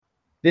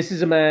This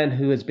is a man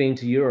who has been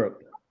to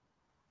Europe.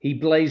 He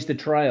blazed a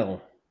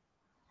trail,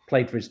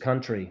 played for his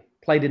country,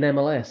 played in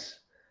MLS,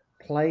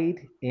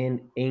 played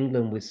in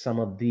England with some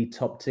of the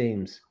top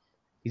teams.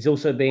 He's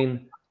also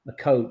been a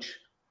coach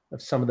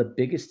of some of the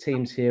biggest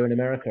teams here in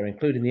America,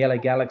 including the LA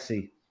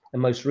Galaxy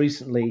and most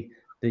recently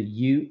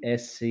the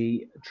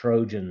USC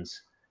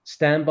Trojans.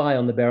 Stand by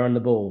on the Bear and the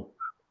Ball.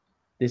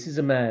 This is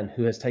a man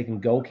who has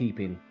taken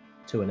goalkeeping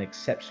to an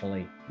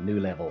exceptionally new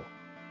level.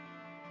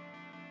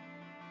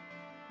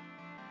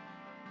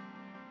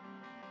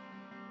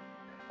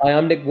 Hi,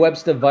 I'm Nick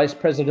Webster, Vice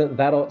President of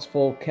Adults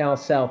for Cal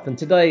South, and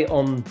today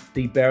on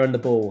the Bear and the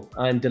Ball,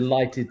 I'm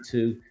delighted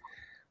to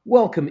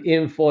welcome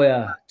Ian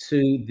Feuer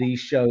to the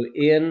show.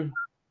 Ian,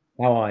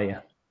 how are you?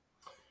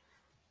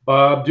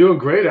 I'm doing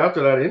great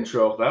after that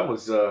intro. That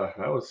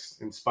was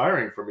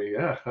inspiring for me.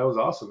 Yeah, that was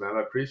awesome, man.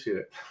 I appreciate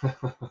it.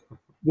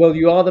 Well,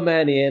 you are the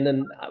man, Ian,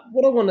 and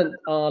what I want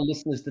our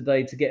listeners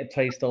today to get a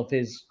taste of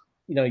is,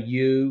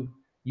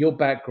 your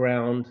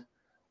background,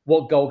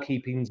 what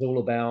goalkeeping is all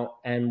about,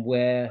 and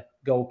where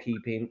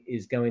goalkeeping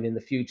is going in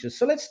the future.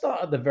 So let's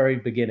start at the very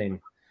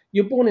beginning.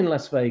 You're born in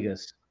Las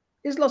Vegas.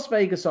 Is Las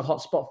Vegas a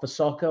hotspot for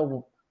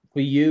soccer for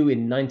you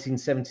in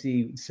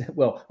 1970?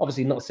 Well,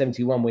 obviously not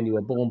 71 when you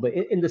were born, but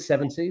in the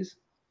 70s?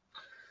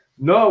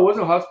 No, it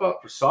wasn't a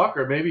hotspot for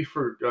soccer. Maybe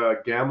for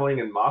gambling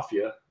and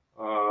mafia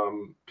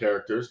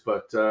characters,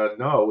 but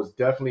no, it was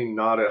definitely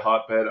not a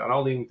hotbed. I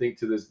don't even think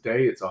to this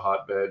day it's a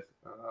hotbed.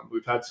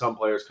 We've had some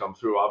players come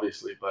through,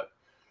 obviously, but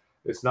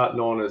it's not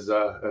known as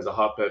a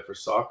hotbed for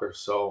soccer.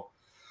 So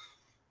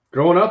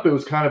growing up, it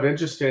was kind of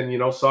interesting.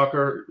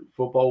 Soccer,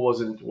 football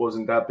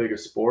wasn't that big a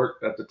sport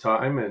at the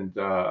time, and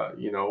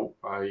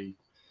I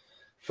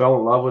fell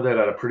in love with it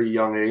at a pretty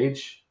young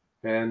age,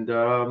 and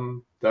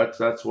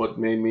that's what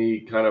made me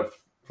kind of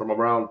from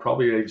around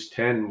probably age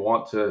 10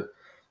 want to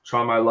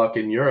try my luck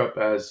in Europe.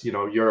 As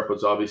Europe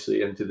was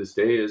obviously, and to this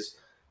day is,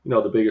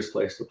 the biggest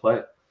place to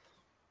play.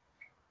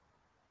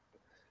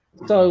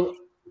 So,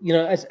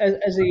 as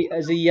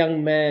a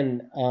young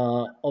man,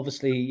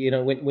 obviously,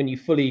 when you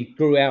fully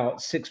grew out,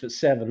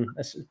 6'7",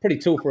 that's pretty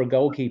tall for a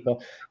goalkeeper.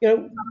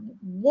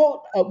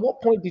 What at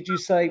what point did you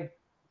say,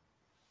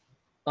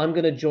 "I'm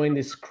going to join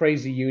this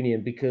crazy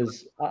union"?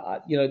 Because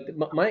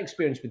my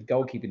experience with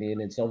goalkeeping,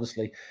 Ian, it's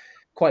obviously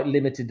quite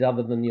limited,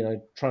 other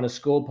than trying to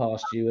score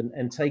past you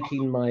and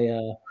taking my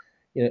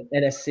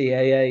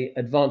NSCAA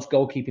advanced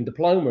goalkeeping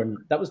diploma, and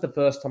that was the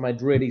first time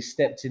I'd really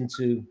stepped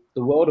into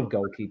the world of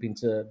goalkeeping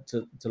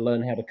to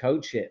learn how to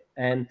coach it.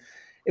 And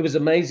it was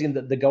amazing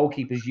that the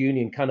goalkeepers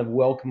union kind of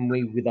welcomed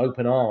me with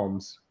open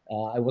arms.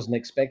 I wasn't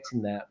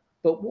expecting that.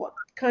 But what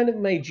kind of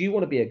made you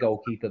want to be a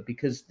goalkeeper?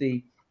 Because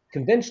the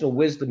conventional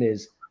wisdom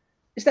is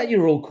that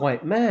you're all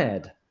quite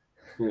mad.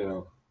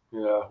 Yeah,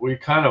 yeah, we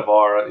kind of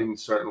are in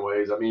certain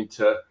ways. I mean,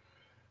 to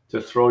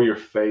throw your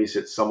face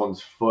at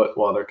someone's foot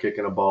while they're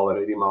kicking a ball at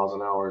 80 miles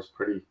an hour is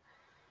pretty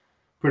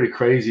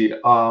crazy.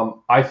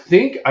 I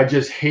think I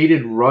just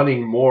hated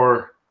running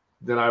more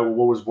than I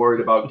was worried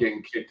about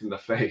getting kicked in the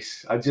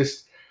face.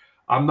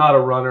 I'm not a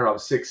runner. I'm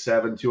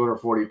 6'7",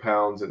 240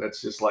 pounds, and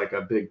it's just like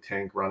a big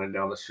tank running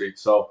down the street.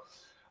 So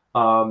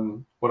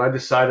when I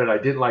decided I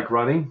didn't like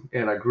running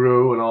and I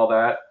grew and all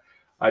that,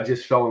 I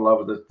just fell in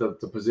love with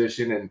the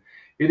position. And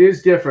it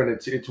is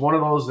different. It's one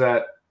of those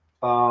that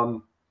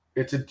um,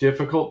 it's a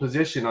difficult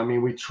position. I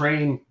mean, we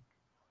train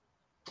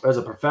as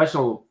a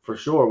professional for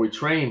sure. We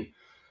train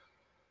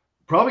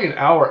probably an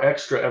hour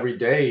extra every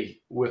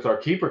day with our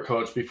keeper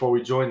coach before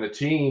we join the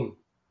team.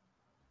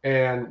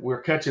 And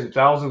we're catching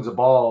thousands of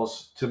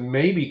balls to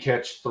maybe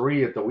catch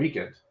three at the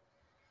weekend.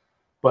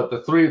 But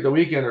the three at the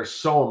weekend are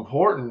so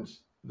important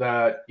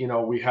that,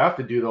 we have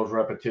to do those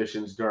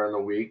repetitions during the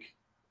week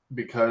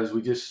because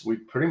we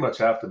pretty much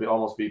have to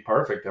almost be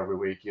perfect every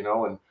week.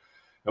 And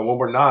when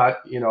we're not,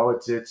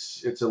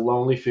 it's a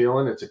lonely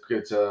feeling.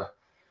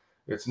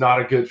 It's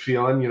not a good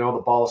feeling.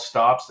 The ball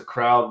stops,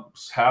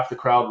 half the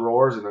crowd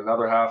roars, and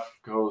another half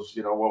goes,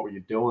 what were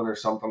you doing, or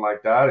something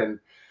like that. And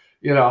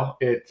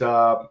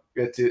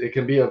it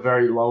can be a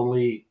very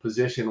lonely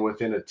position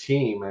within a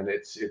team, and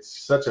it's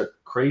such a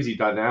crazy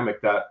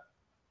dynamic that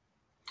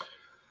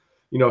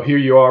here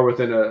you are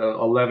within a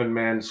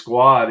 11-man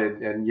squad,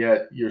 and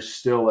yet you're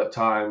still at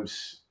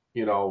times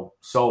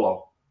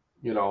solo.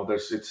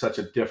 It's such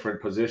a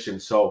different position.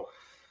 So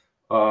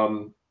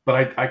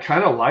but I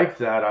kind of like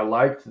that. I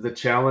liked the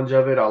challenge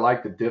of it. I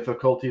like the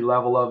difficulty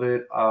level of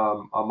it.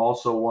 I'm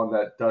also one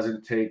that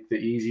doesn't take the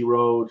easy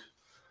road.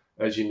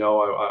 As you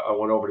know, I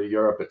went over to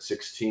Europe at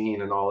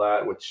 16 and all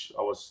that, which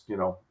it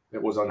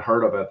was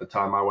unheard of at the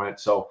time I went.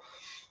 So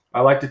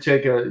I like to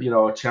take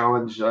a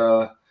challenge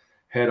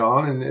head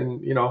on,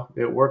 and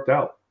it worked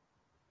out.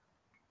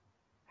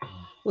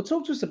 Well,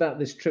 talk to us about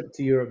this trip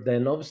to Europe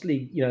then.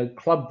 Obviously,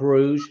 Club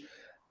Bruges,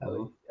 uh,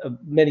 Mhm.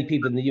 many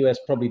people in the US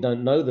probably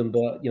don't know them,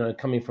 but,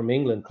 coming from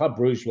England, Club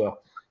Bruges were,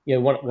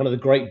 one of the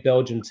great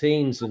Belgian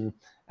teams. And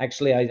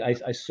actually,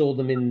 I saw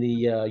them in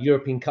the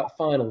European Cup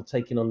final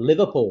taking on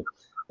Liverpool.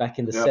 back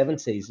in the Yeah.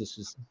 70s. This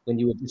was when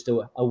you were just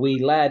a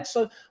wee lad.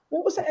 So,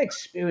 what was that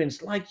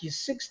experience like? You're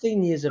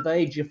 16 years of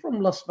age, you're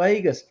from Las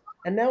Vegas,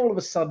 and now all of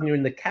a sudden you're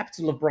in the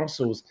capital of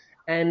Brussels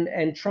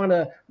and trying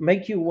to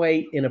make your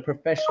way in a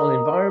professional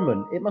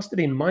environment. It must have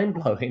been mind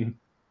blowing.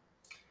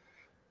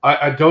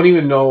 I don't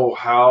even know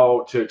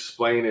how to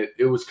explain it.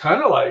 It was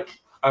kind of like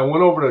I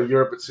went over to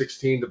Europe at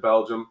 16 to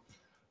Belgium.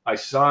 I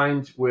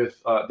signed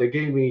with, they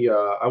gave me,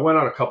 I went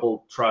on a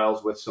couple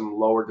trials with some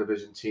lower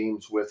division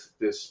teams with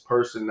this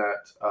person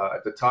that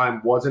at the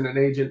time wasn't an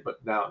agent,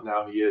 but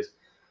now he is.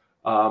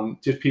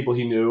 Just people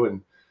he knew.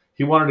 And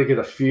he wanted to get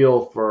a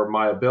feel for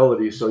my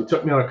ability. So he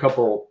took me on a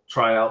couple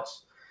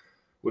tryouts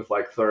with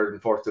like third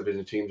and fourth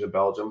division teams in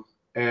Belgium.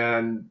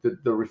 And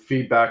the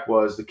feedback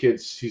was the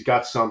kid's he's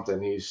got something.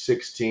 He's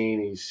 16.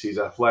 He's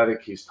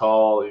athletic. He's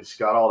tall. He's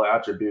got all the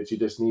attributes. He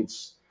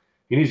needs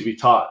to be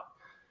taught.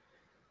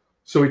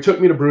 So he took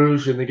me to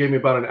Bruges, and they gave me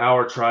about an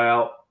hour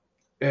tryout.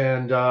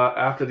 And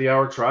after the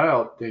hour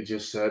tryout, they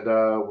just said,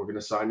 "We're going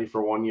to sign you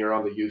for 1 year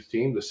on the youth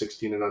team, the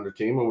 16 and under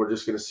team, and we're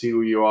just going to see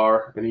who you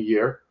are in a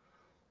year."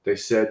 They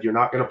said, "You're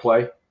not going to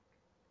play.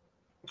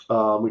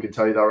 We can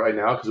tell you that right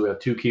now because we have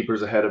two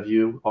keepers ahead of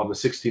you on the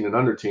 16 and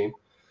under team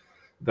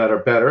that are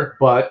better,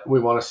 but we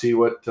want to see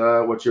what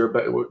you're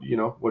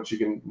what you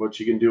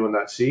can do in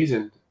that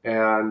season."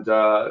 And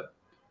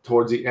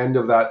towards the end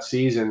of that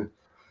season,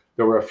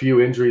 there were a few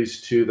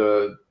injuries to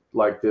the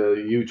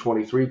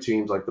U23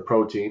 teams, like the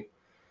pro team,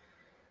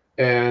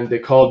 and they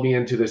called me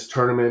into this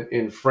tournament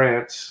in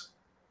France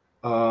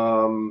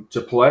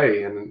to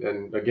play.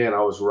 And again,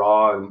 I was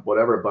raw and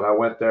whatever, but I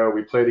went there.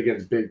 We played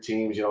against big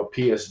teams,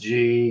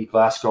 PSG,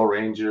 Glasgow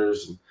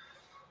Rangers,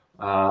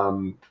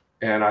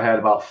 and I had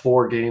about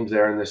 4 games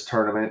there in this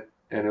tournament,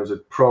 and it was a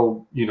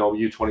pro,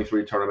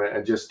 U23 tournament,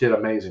 and just did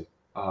amazing.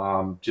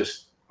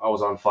 Just I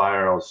was on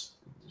fire. I was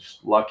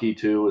just lucky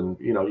too, and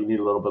you need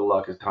a little bit of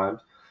luck at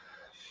times.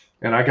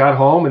 And I got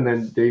home, and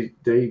then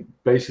they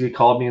basically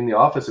called me in the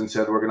office and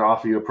said, "We're going to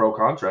offer you a pro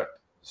contract."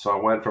 So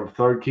I went from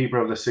third keeper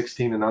of the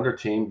 16 and under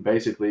team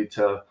basically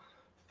to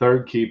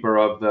third keeper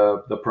of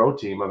the pro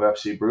team of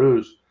FC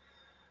Bruges.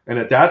 And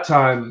at that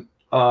time,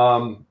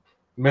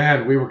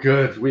 man, we were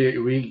good.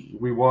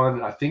 We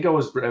won. I think I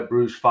was at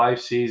Bruges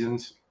 5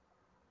 seasons,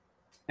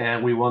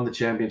 and we won the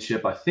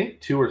championship. I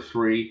think 2 or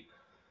 3.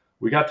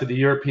 We got to the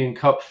European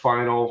Cup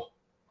final,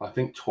 I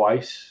think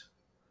twice.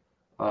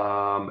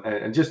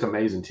 And just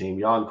amazing team.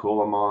 Jan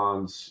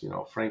Koulemans,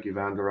 Frankie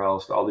van der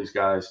Elst, all these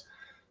guys,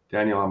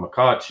 Daniel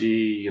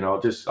Amakachi,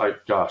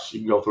 gosh, you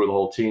can go through the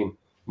whole team.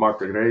 Mark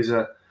de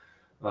Greza.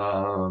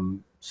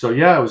 So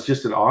yeah, it was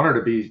just an honor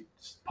to be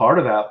part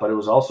of that, but it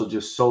was also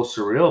just so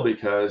surreal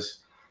because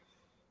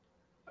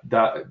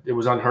that it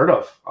was unheard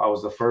of. I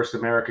was the first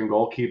American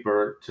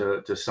goalkeeper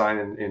to sign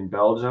in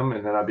Belgium,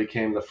 and then I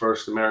became the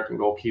first American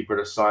goalkeeper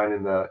to sign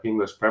in the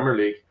English Premier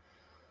League.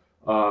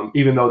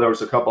 Even though there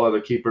was a couple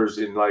other keepers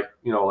in like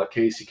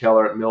Casey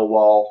Keller at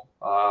Millwall.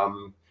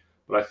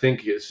 But I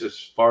think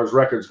as far as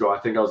records go, I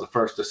think I was the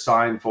first to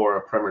sign for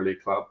a Premier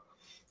League club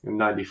in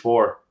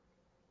 '94.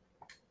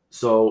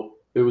 So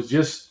it was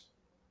just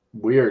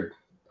weird.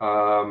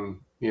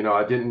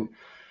 I didn't.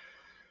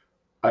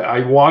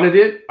 I wanted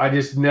it. I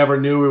just never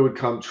knew it would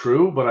come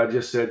true. But I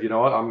just said, you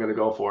know what, I'm going to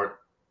go for it.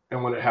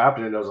 And when it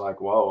happened, I was like,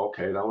 whoa,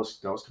 okay, that was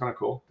kind of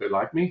cool. They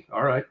like me,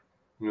 all right,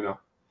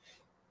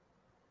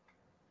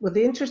 Well,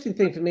 the interesting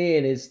thing for me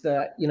Ian, is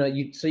that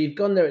you've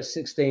gone there at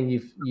 16.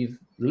 You've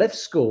left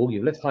school.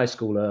 You left high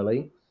school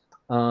early.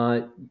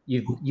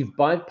 You've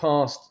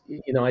bypassed.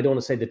 I don't want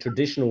to say the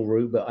traditional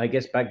route, but I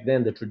guess back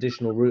then the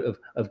traditional route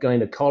of going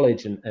to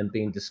college and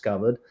being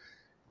discovered.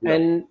 Yeah,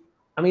 And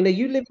I mean, are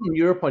you living in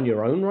Europe on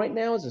your own right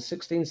now as a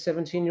 16,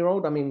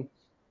 17-year-old? I mean,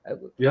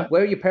 yeah.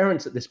 where are your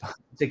parents at this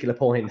particular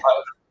point?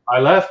 I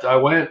left. I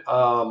went.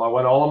 I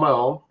went all on my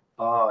own.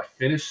 I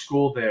finished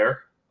school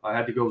there. I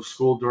had to go to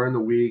school during the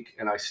week,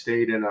 and I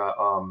stayed in a.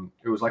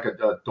 It was like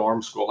a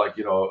dorm school, like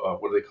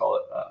what do they call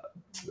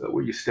it?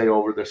 Where you stay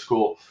over the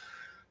school,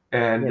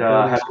 Yeah, and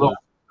boarding had a little. school.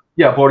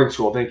 Yeah, boarding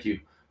school. Thank you.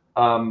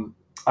 I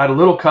had a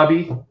little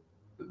cubby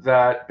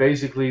that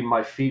basically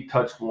my feet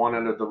touched one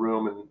end of the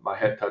room and my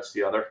head touched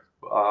the other.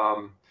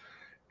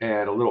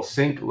 And a little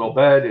sink, a little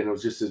bed, and it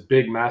was just this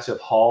big,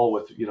 massive hall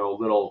with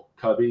little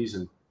cubbies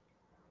and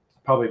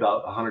probably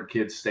about 100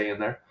 kids staying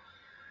there.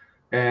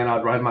 And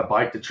I'd ride my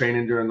bike to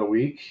training during the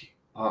week.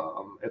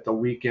 At the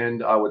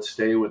weekend, I would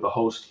stay with a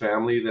host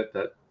family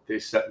that they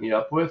set me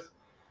up with.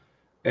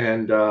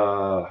 And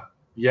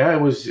yeah,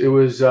 it was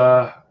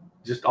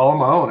just all on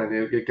my own,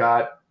 and it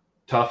got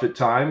tough at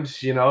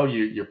times.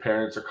 Your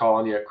parents are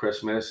calling you at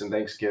Christmas and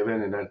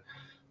Thanksgiving, and then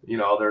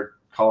they're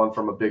calling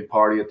from a big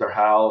party at their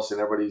house,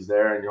 and everybody's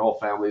there, and your whole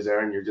family's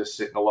there, and you're just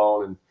sitting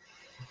alone. And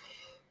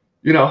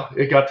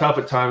it got tough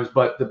at times,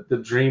 but the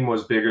dream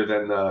was bigger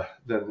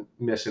than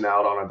missing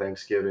out on a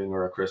Thanksgiving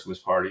or a Christmas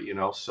party.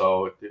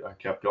 So I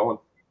kept going.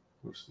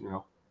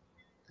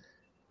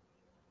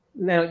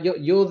 Now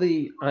you're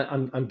the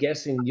I'm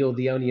guessing you're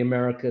the only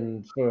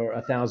American for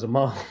 1,000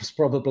 miles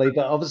probably,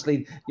 but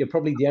obviously you're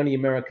probably the only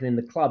American in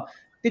the club.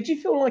 Did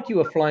you feel like you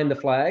were flying the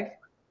flag?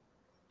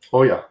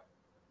 Oh yeah,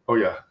 oh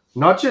yeah.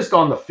 Not just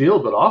on the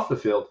field, but off the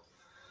field.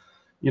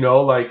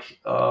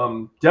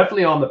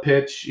 Definitely on the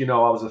pitch. I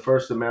was the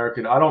first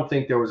American. I don't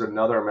think there was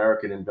another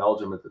American in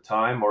Belgium at the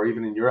time, or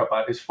even in Europe.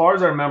 As far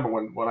as I remember,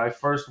 when I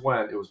first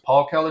went, it was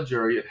Paul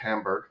Caligiuri at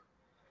Hamburg,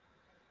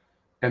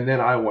 and then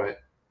I went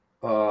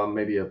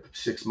maybe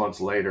 6 months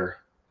later.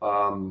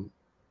 Um,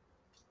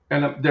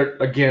 and there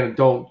again,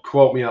 don't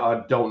quote me.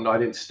 I don't. I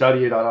didn't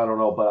study it. I don't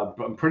know, but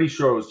I'm pretty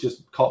sure it was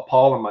just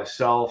Paul and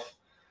myself,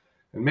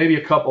 and maybe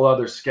a couple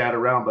others scattered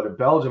around. But in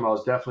Belgium, I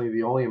was definitely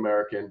the only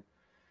American.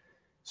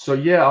 So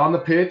yeah, on the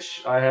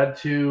pitch, I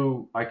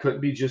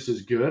couldn't be just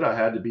as good. I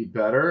had to be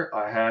better.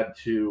 I had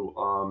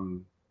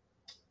to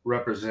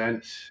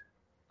represent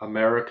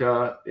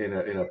America in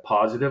a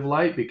positive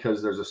light,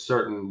 because there's a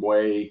certain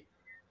way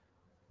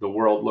the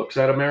world looks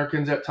at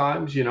Americans at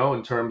times.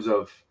 In terms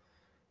of,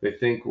 they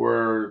think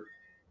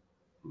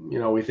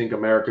we think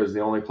America is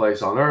the only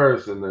place on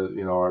earth, and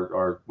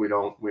we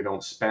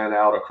don't span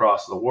out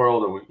across the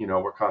world, and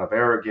we're kind of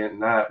arrogant in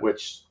that,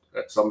 which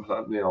at some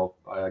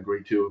I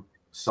agree to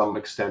some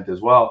extent as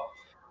well.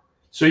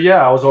 So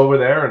yeah, I was over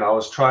there and I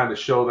was trying to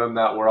show them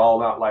that we're all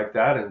not like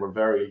that, and we're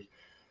very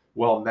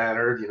well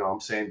mannered.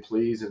 I'm saying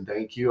please and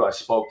thank you. I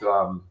spoke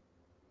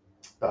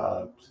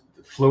uh,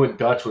 fluent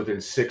Dutch within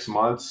 6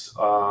 months.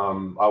 I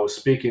was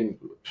speaking.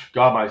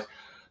 God,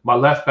 my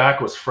left back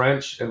was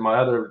French, and my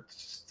other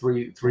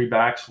three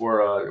backs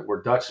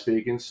were Dutch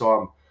speaking. So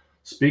I'm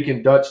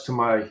speaking Dutch to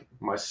my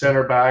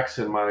center backs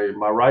and my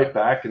right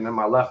back, and then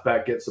my left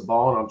back gets the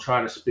ball, and I'm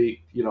trying to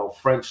speak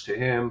French to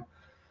him.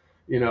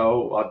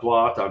 À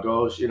droite, à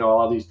gauche,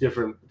 all these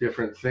different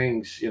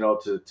things,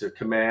 to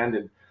command.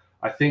 And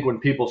I think when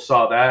people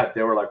saw that,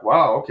 they were like,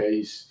 wow, okay,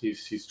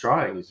 he's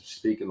trying, he's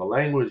speaking the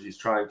language, he's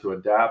trying to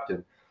adapt.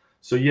 And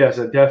so, yes,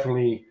 I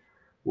definitely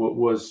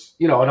was,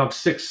 and I'm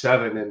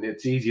 6'7", and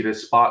it's easy to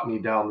spot me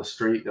down the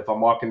street. If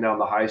I'm walking down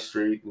the high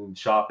street and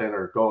shopping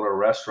or going to a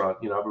restaurant,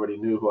 everybody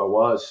knew who I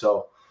was.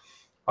 So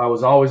I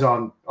was always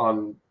on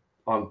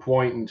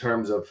point in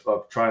terms of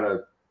trying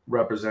to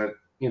represent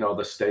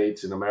the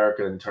states and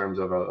America in terms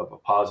of a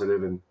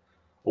positive and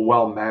a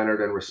well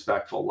mannered and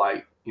respectful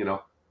light. And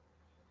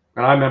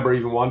I remember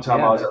even one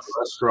time Yeah, I was at a that's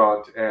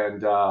restaurant,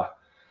 and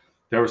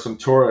there were some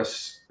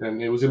tourists,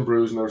 and it was in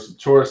Bruges, and there were some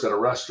tourists at a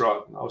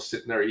restaurant, and I was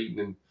sitting there eating,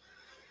 and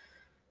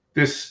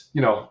this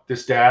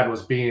dad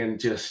was being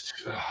just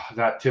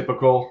that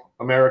typical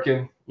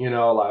American,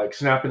 like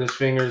snapping his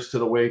fingers to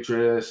the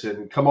waitress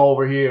and come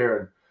over here.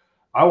 And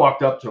I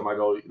walked up to him. I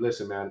go,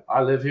 listen, man,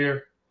 I live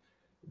here.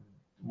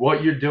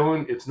 What you're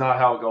doing, it's not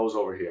how it goes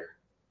over here.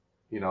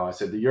 I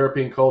said, the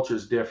European culture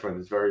is different.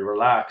 It's very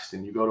relaxed,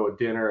 and you go to a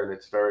dinner, and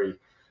it's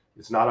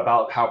not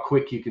about how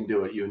quick you can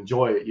do it. You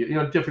enjoy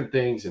it, different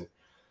things. And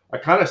I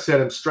kind of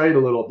set him straight a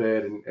little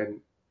bit, and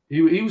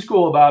he was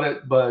cool about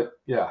it. But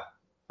yeah,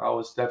 I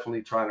was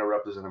definitely trying to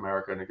represent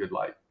America in a good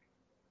light.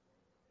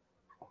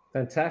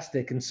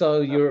 fantastic. And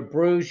so you're at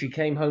Bruges, you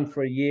came home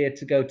for a year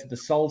to go to the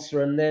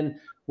Salsa, and then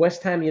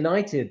West Ham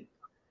United,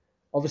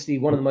 obviously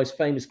one of the most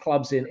famous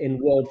clubs in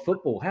world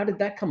football. How did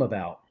that come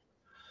about?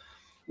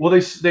 Well,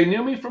 they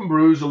knew me from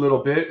Bruges a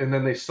little bit, and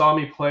then they saw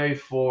me play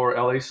for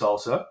LA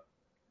Salsa.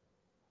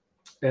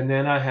 And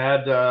then I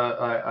had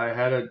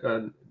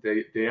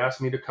they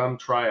asked me to come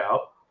try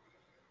out.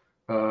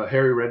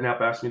 Harry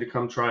Redknapp asked me to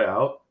come try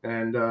out,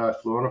 and I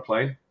flew on a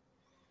plane,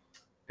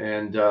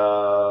 and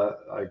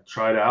I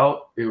tried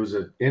out. It was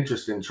an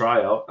interesting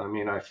tryout. I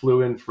mean, I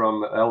flew in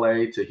from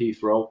LA to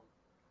Heathrow,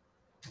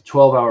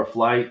 12-hour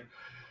flight,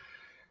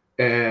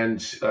 and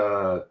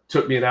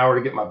took me an hour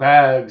to get my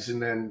bags,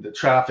 and then the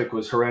traffic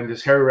was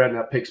horrendous. Harry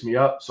Redknapp picks me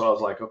up, so I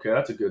was like, okay,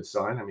 that's a good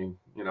sign. I mean,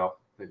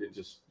 they didn't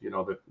just,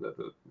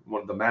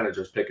 one of the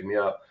managers picking me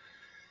up.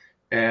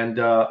 And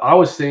I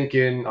was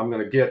thinking I'm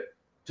going to get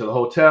to the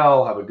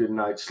hotel, have a good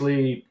night's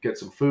sleep, get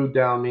some food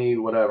down me,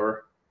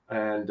 whatever.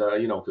 And,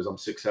 because I'm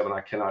 6'7",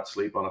 I cannot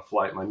sleep on a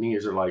flight. My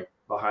knees are like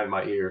behind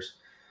my ears.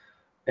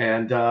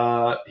 And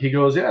he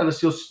goes, yeah, let's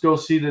just go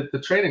see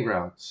the training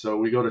ground. So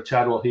we go to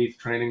Chadwell Heath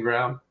training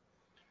ground.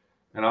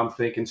 And I'm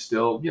thinking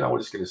still, we're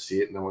just going to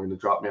see it, and then we're going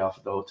to drop me off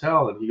at the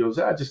hotel. And he goes,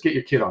 just get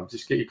your kit on,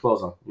 just get your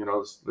clothes on.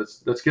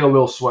 Let's get a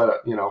little sweat, a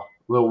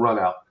little run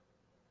out.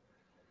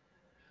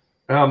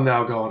 And I'm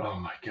now going, oh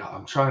my God,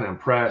 I'm trying to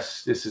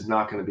impress. This is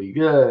not going to be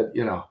good,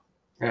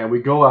 And we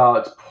go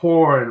out, it's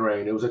pouring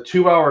rain. It was a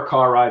 2-hour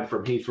car ride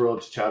from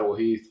Heathrow to Chadwell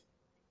Heath.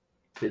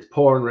 It's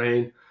pouring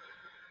rain.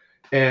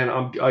 And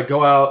I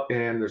go out,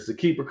 and there's the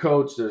keeper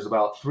coach. There's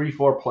about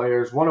 3-4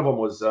 players. One of them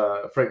was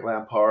Frank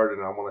Lampard,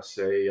 and I want to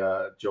say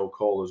Joe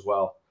Cole as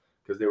well,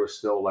 because they were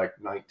still like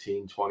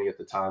 19, 20 at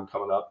the time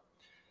coming up.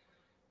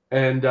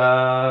 And,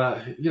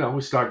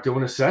 we start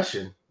doing a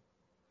session.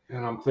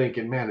 And I'm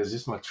thinking, man, is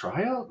this my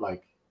tryout?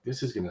 Like,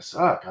 this is going to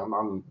suck.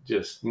 I'm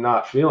just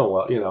not feeling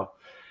well,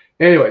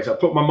 Anyways, I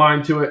put my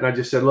mind to it, and I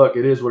just said, look,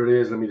 it is what it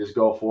is. Let me just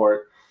go for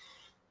it.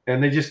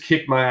 And they just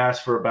kicked my ass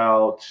for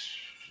about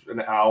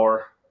an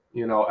hour,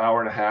 hour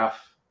and a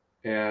half.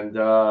 And,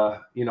 I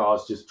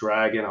was just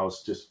dragging. I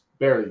was just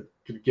barely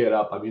could get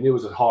up. I mean, it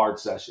was a hard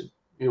session.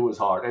 It was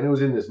hard, and it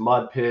was in this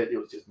mud pit. It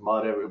was just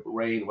mud,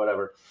 rain,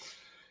 whatever.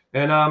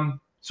 And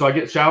so I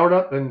get showered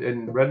up, and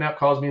Redknapp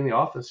calls me in the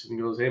office and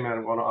he goes, "Hey man,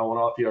 I want to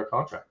offer you our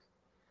contract."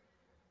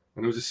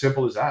 And it was as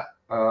simple as that.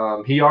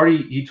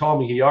 He told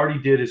me he already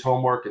did his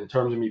homework in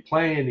terms of me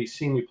playing. He's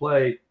seen me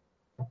play.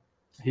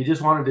 He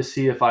just wanted to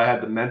see if I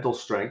had the mental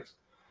strength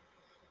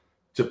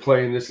to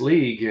play in this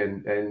league.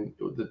 And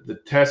the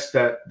test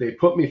that they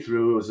put me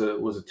through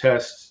was a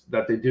test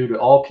that they do to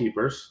all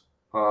keepers.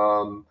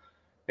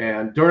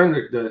 And during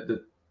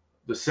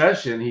the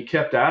session, he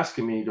kept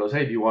asking me. He goes,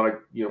 "Hey, do you want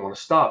to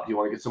stop? Do you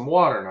want to get some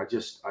water?" And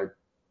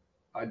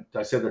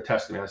I said, "They're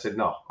testing me." I said,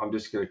 "No, I'm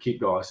just going to keep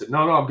going." I said,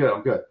 "No, I'm good.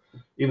 I'm good."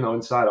 Even though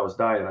inside I was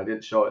dying, I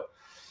didn't show it.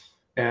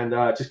 And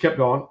just kept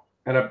going.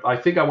 And I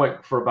think I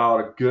went for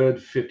about a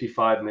good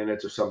 55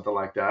 minutes or something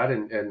like that.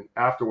 And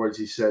afterwards,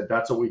 he said,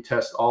 "That's what we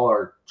test all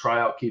our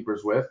tryout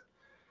keepers with."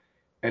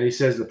 And he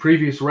says the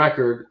previous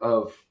record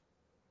of,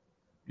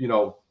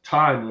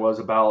 time was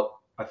about,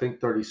 I think,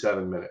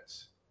 37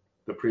 minutes.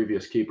 The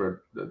previous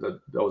keeper,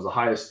 that was the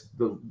highest,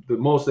 the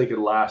most they could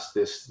last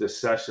this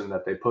session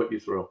that they put you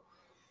through.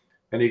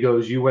 And he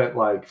goes, "You went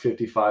like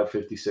 55,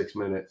 56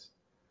 minutes."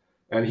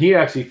 And he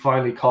actually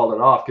finally called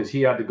it off because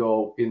he had to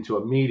go into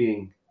a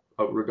meeting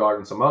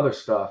regarding some other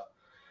stuff.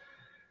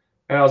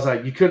 And I was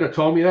like, "You couldn't have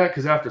told me that,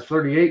 because after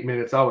 38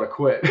 minutes, I would have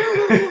quit."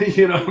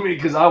 You know what I mean?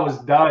 Because I was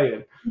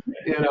dying,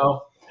 you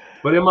know.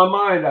 But in my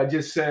mind, I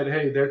just said,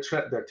 "Hey,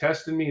 they're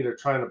testing me. They're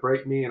trying to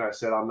break me." And I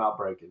said, "I'm not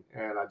breaking."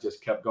 And I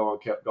just kept going.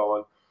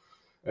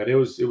 And it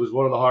was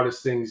one of the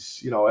hardest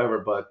things, ever,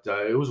 but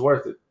it was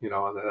worth it,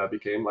 And then I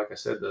became, like I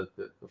said,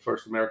 the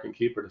first American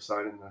keeper to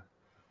sign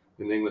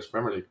in the English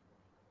Premier League.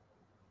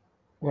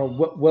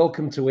 Well,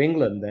 welcome to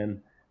England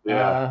then.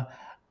 Yeah.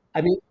 I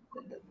mean,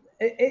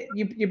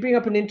 you bring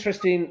up an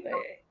interesting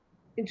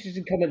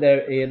comment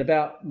there, Ian,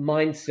 about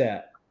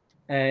mindset,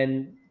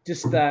 and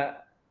just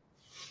that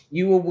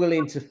you were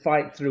willing to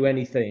fight through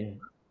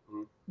anything.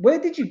 Mhm. Where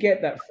did you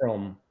get that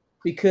from?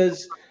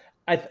 Because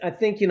I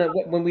think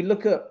when we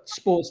look at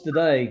sports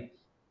today,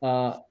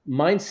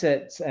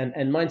 mindsets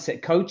and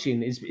mindset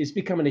coaching is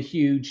becoming a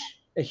huge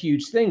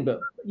thing.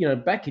 But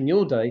back in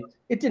your day,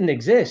 it didn't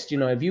exist.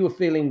 If you were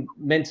feeling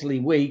mentally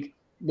weak,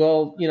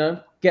 well,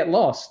 get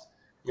lost.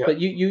 Yeah. But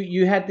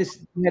you had this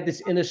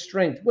inner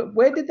strength.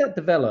 Where did that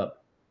develop?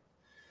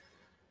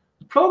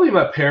 Probably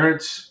my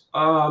parents,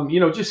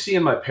 just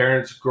seeing my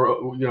parents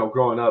grow,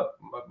 growing up,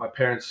 my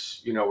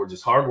parents, were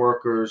just hard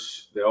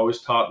workers. They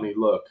always taught me,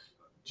 look,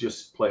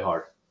 just play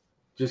hard.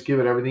 Just give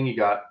it everything you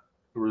got.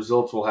 The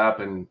results will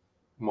happen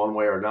one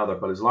way or another.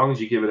 But as long as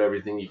you give it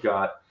everything you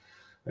got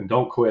and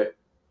don't quit,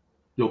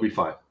 you'll be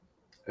fine.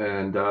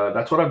 And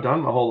that's what I've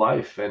done my whole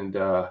life. And,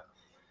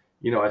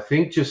 I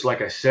think, just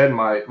like I said,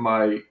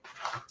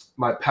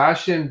 my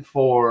passion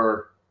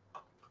for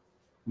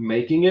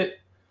making it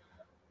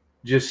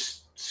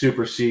just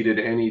superseded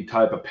any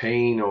type of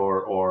pain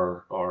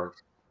or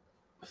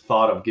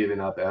thought of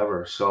giving up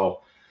ever.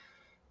 So,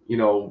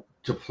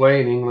 to play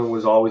in England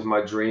was always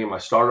my dream. I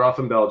started off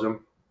in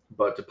Belgium,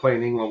 but to play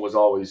in England was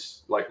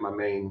always like my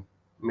main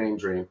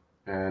dream,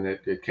 and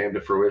it came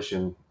to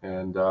fruition.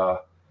 And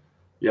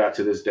yeah,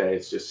 to this day,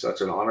 it's just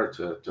such an honor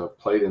to have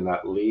played in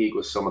that league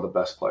with some of the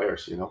best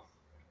players.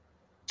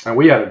 And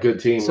we had a good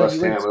team. So you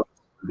West Ham, went, it was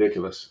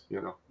ridiculous.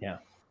 yeah.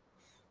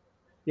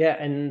 Yeah,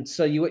 and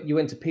so you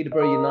went to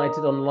Peterborough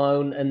United on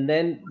loan, and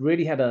then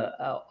really had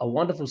a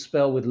wonderful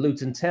spell with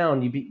Luton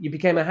Town. You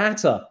became a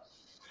Hatter.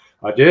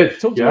 I did.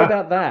 Talk to me Yeah.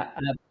 about that.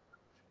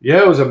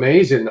 Yeah, it was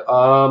amazing.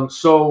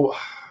 So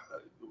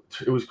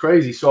it was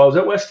crazy. So I was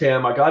at West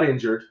Ham. I got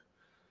injured,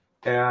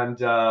 and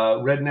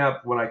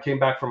Redknapp, when I came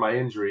back from my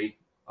injury,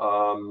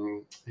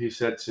 he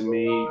said to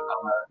me,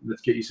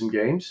 "Let's get you some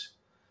games."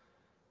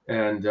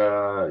 And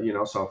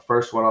so I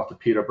first went off to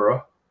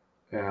Peterborough,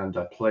 and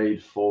I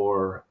played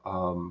for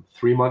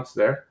 3 months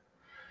there.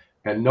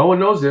 And no one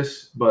knows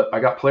this, but I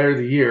got Player of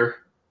the Year.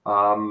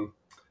 Um,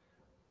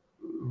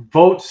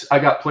 Votes, I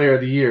got Player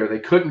of the Year. They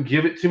couldn't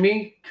give it to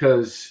me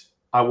because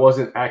I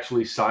wasn't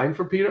actually signed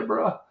for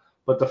Peterborough,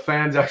 but the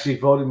fans actually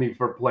voted me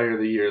for Player of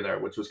the Year there,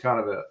 which was kind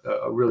of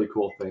a really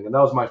cool thing. And that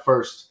was my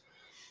first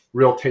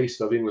real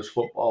taste of English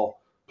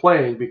football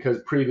playing,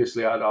 because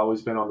previously I'd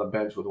always been on the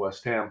bench with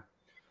West Ham.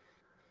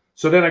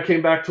 So then I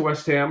came back to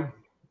West Ham,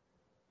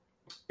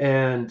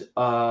 and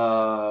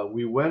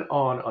we went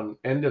on an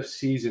end of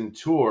season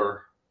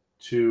tour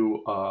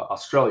to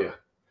Australia.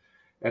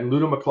 And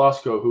Ludo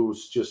McCloskey,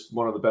 who's just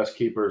one of the best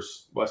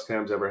keepers West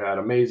Ham's ever had,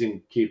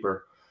 amazing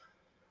keeper,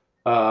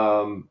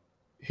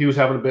 he was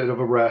having a bit of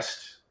a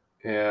rest,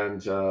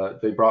 and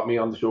they brought me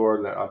on the tour,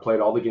 and I played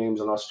all the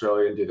games in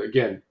Australia and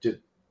did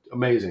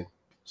amazing.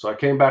 So I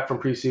came back from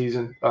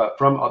preseason,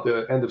 from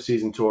the end of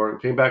season tour,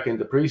 and came back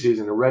into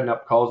preseason, and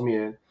Redknapp calls me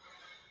in,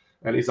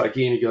 and he's like,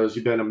 "Ian," he goes,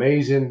 "You've been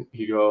amazing."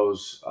 He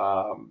goes,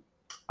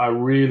 "I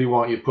really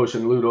want you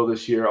pushing Ludo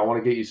this year. I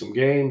want to get you some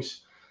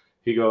games."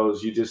 He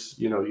goes,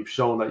 "You've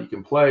shown that you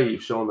can play.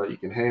 You've shown that you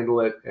can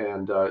handle it,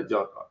 and I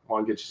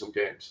want to get you some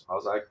games." I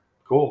was like,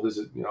 cool. This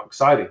is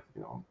exciting.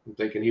 I'm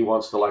thinking he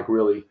wants to like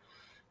really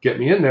get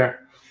me in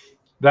there.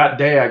 That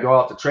day I go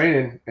out to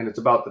training, and it's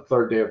about the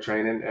third day of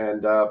training,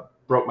 and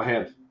broke my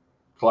hand,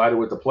 collided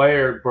with the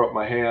player, broke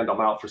my hand.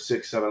 I'm out for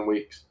 6-7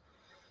 weeks.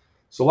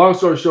 So long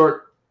story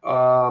short,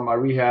 I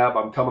rehab.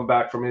 I'm coming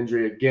back from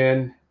injury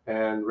again,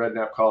 and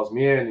Redknapp calls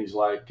me in. He's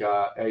like,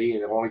 "Hey,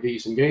 Ian, I want to get you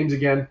some games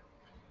again.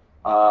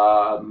 Do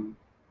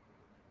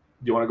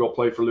you want to go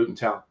play for Luton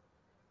Town?"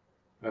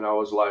 And I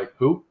was like,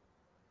 "Who?"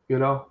 They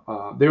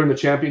were in the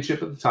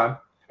championship at the time.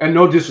 And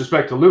no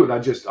disrespect to Luton,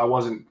 I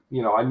wasn't,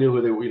 I knew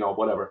who they were,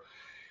 whatever.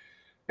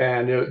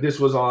 And this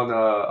was on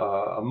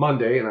a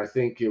Monday, and I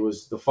think it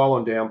was the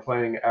following day I'm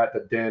playing at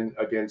the Den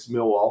against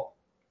Millwall,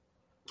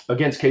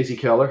 against Casey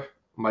Keller,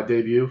 my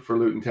debut for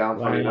Luton Town,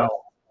 funny enough.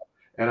 Wow.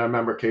 And I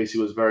remember Casey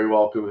was very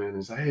welcoming and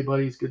he's like, "Hey,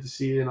 buddy, it's good to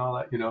see you," and all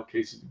that.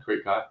 Casey's a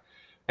great guy.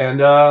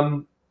 And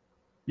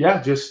yeah,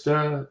 just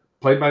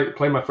played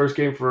my first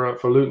game for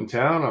Luton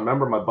Town. I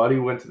remember my buddy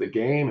went to the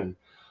game, and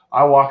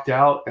I walked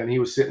out, and he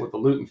was sitting with the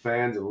Luton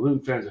fans, and the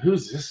Luton fans,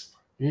 "Who's this?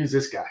 Who's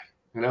this guy?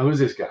 Who's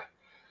this guy?"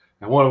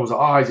 And one was,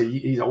 "Oh,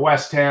 he's a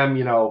West Ham,"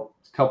 a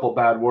couple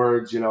bad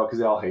words, because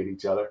they all hate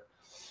each other.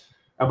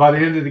 And by the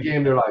end of the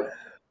game, they're like,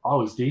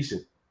 "Oh, he's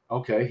decent.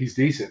 Okay, he's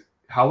decent.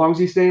 How long is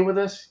he staying with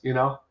us?"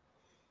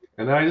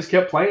 And then I just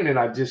kept playing, and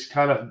I just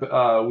kind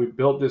of we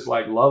built this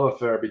like love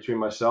affair between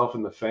myself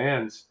and the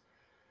fans.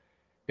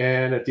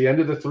 And at the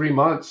end of the 3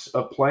 months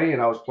of playing,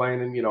 I was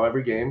playing in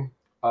every game.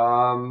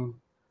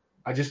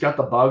 I just got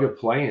the bug of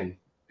playing,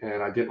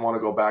 and I didn't want to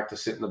go back to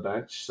sit in the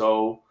bench.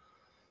 So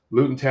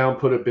Luton Town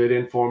put a bid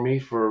in for me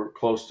for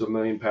close to £1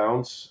 million,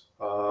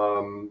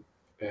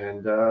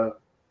 and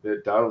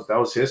that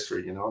was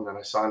history, And then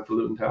I signed for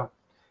Luton Town.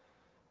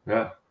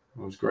 Yeah,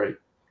 it was great.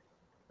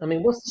 I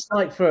mean, what's this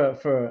like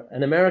for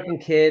an American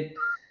kid?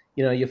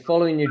 You're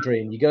following your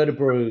dream. You go to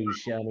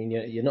Bruges. I mean,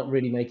 you're not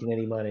really making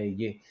any money.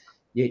 You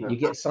Yeah.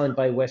 get signed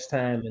by West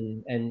Ham,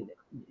 and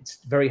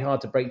it's very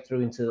hard to break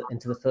through into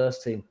the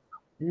first team.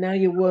 Now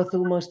you're worth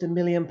almost £1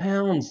 million.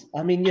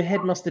 I mean, your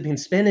head must have been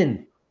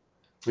spinning.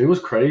 It was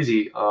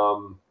crazy.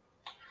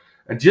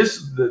 And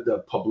just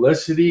the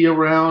publicity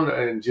around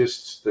and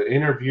just the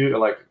interview,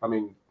 like, I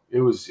mean,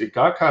 it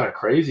got kind of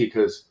crazy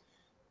because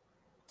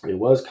it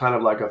was kind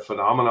of like a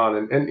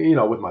phenomenon.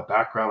 And with my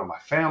background and my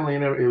family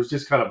and everything, it was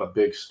just kind of a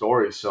big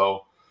story.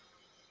 So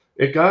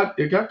it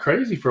got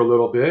crazy for a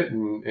little bit,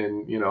 and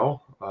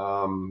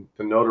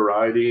the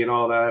notoriety and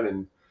all that.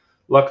 And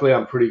luckily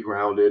I'm pretty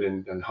grounded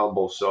and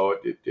humble. So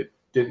it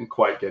didn't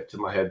quite get to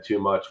my head too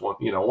much. Once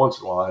in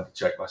a while I had to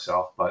check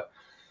myself, but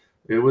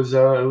it was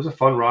a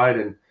fun ride,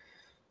 and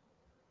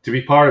to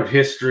be part of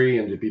history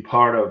and to be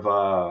part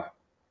of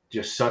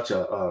just such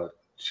an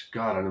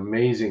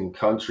amazing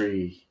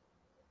country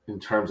in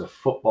terms of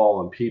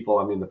football and people.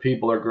 I mean, the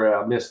people are great.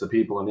 I miss the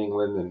people in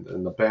England,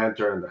 and the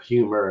banter and the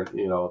humor. And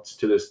it's,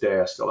 to this day,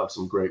 I still have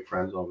some great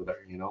friends over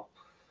there.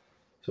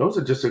 So it was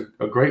just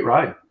a great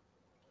ride.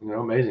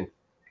 Amazing.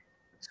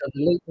 So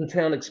the Luton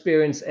Town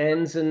experience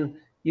ends, and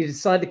you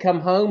decide to come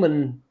home,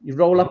 and you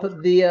roll up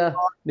at the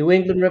New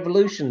England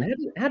Revolution.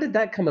 How did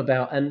that come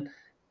about? And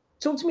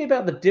talk to me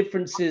about the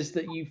differences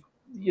that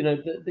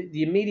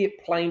the immediate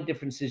plain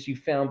differences you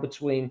found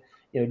between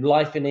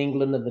life in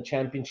England and the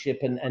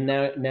Championship, and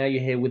now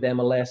you're here with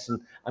MLS, and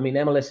I mean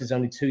MLS is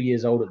only 2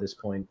 years old at this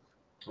point.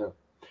 Yeah.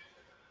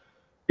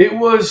 It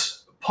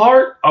was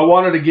part I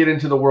wanted to get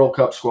into the World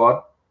Cup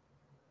squad,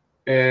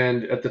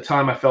 and at the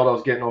time I felt I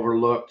was getting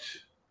overlooked.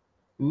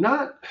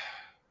 Not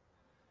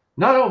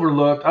not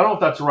overlooked. I don't know if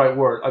that's the right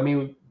word. I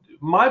mean,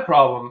 my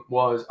problem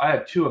was I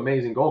had two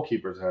amazing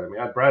goalkeepers ahead of me.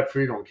 I had Brad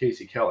Friedel and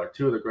Casey Keller,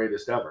 two of the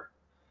greatest ever.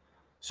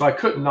 So I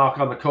couldn't knock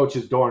on the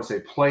coach's door and say,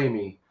 "Play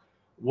me."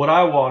 What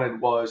I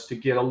wanted was to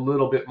get a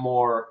little bit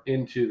more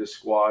into the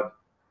squad,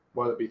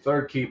 whether it be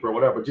third keeper or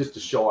whatever, just to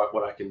show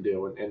what I can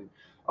do. And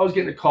I was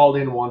getting called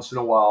in once in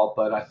a while,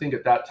 but I think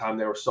at that time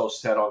they were so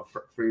set on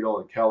Friedel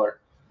and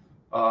Keller.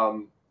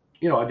 Um,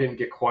 I didn't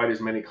get quite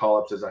as many call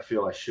ups as I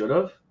feel I should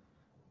have.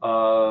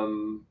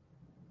 Um,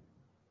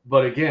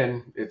 but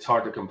again, it's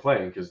hard to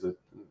complain because the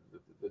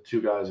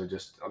two guys are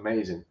just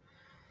amazing.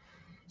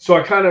 So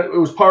it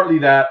was partly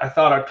that I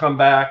thought I'd come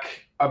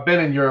back. I've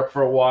been in Europe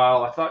for a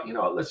while. I thought,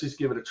 let's just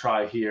give it a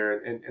try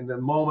here. And the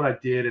moment I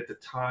did at the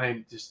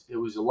time, just it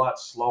was a lot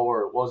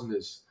slower. It wasn't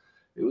as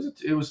it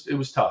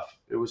was tough.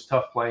 It was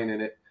tough playing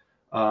in it.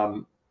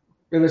 Um,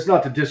 and it's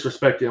not to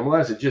disrespect the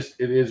MLS.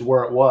 It is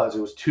where it was.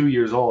 It was 2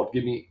 years old.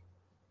 Give me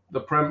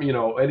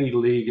any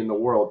league in the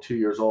world 2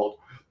 years old,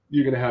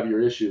 you're going to have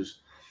your issues.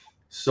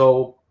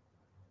 So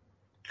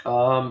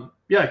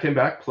yeah, I came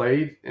back,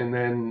 played, and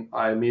then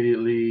I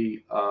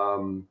immediately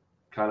kind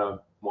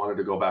of wanted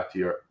to go back to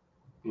Europe.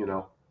 You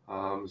know,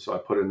 so I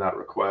put in that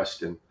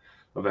request, and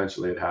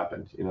eventually it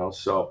happened.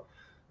 So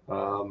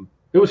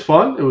it was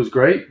fun, it was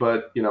great,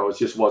 but it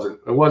just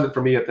wasn't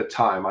for me at the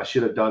time. I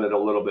should have done it a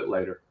little bit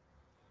later.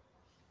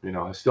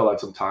 I still had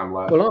some time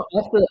left. Well,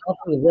 after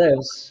the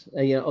Revs,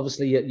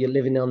 obviously you're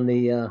living on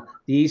the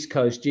East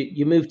Coast.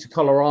 You moved to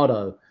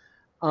Colorado.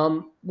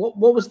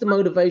 What was the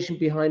motivation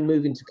behind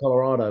moving to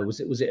Colorado? Was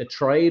it a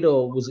trade,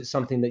 or was it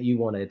something that you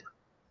wanted?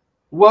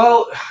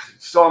 Well,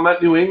 so I'm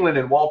at New England,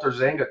 and Walter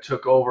Zanga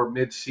took over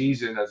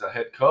mid-season as a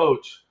head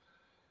coach,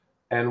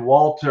 and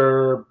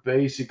Walter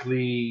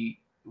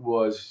basically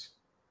was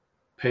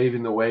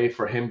paving the way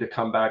for him to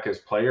come back as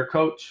player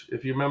coach.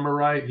 If you remember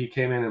right, he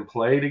came in and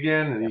played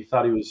again, and he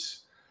thought he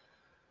was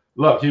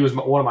look. He was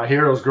one of my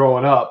heroes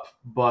growing up,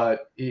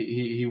 but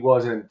he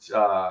wasn't.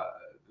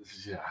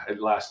 Yeah,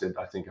 it lasted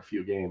I think a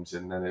few games,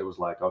 and then it was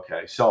like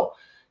okay, so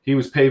he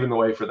was paving the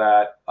way for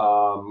that.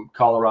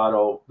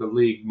 Colorado, the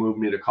league moved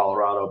me to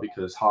Colorado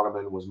because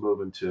Hahnemann was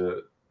moving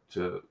to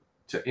to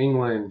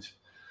England,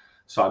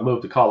 so I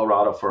moved to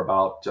Colorado for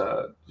about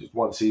just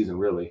one season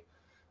really.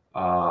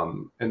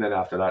 And then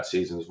after that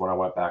season is when I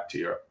went back to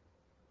Europe.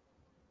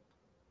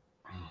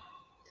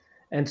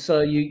 And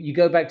so you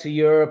go back to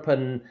Europe,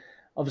 and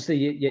obviously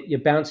you're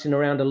bouncing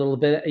around a little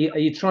bit. Are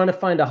you trying to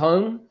find a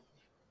home?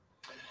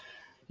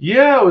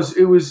 Yeah,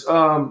 it was.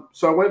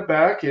 So I went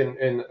back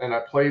and I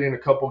played in a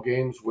couple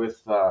games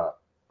with uh,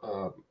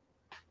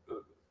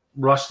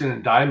 Ruston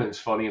and Diamonds.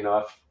 Funny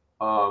enough,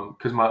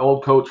 because my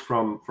old coach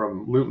from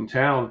Luton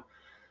Town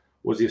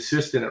was the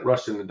assistant at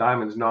Ruston and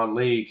Diamonds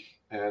non-league,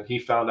 and he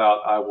found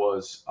out I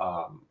was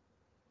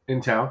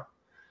in town.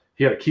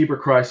 He had a keeper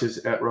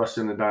crisis at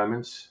Ruston and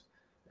Diamonds,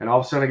 and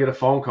all of a sudden I get a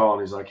phone call,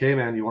 and he's like, "Hey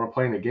man, you want to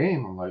play in a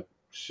game?" I'm like,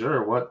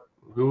 "Sure. What?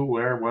 Who?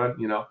 Where? What?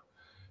 You know?"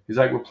 He's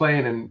like, we're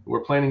playing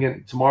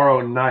again tomorrow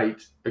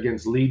night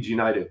against Leeds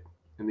United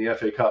in the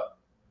FA Cup.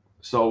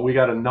 So we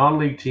got a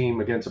non-league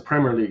team against a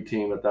Premier League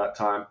team at that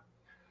time,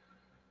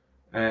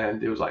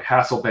 and it was like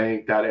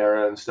Hasselbank that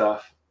era and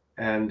stuff.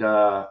 And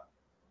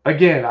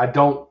again, I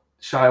don't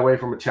shy away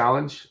from a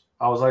challenge.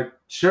 I was like,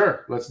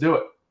 sure, let's do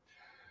it.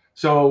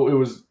 So it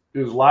was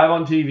live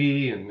on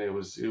TV, and it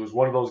was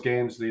one of those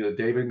games, the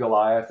David and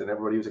Goliath, and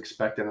everybody was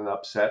expecting an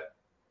upset,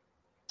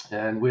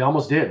 and we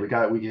almost did. We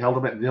held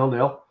them at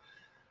 0-0.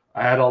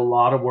 I had a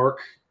lot of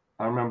work.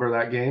 I remember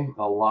that game,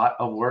 a lot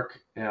of work.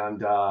 And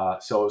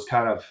so it was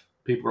kind of,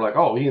 people were like,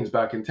 oh, Ian's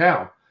back in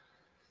town.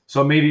 So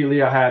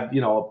immediately I had,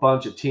 a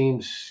bunch of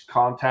teams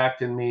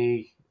contacting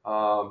me,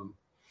 for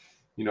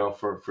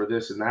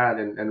this and that.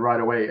 And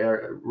right away,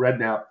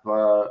 Redknapp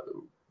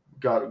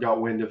got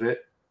wind of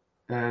it.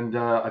 And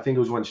I think it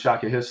was when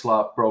Shaka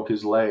Hislop broke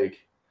his leg.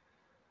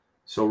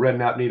 So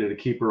Redknapp needed a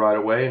keeper right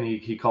away, and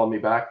he called me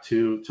back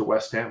to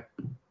West Ham.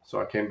 So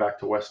I came back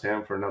to West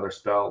Ham for another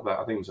spell. That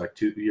I think it was like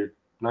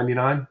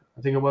 99.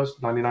 I think it was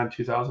 99,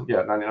 2000.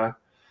 Yeah, 99.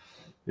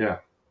 Yeah.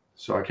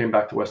 So I came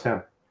back to West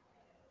Ham.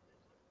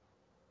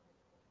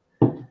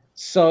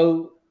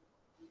 So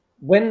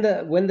when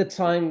the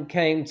time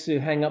came to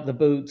hang up the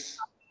boots,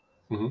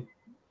 Hmm.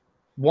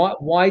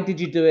 why did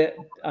you do it?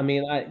 I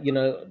mean,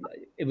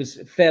 it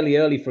was fairly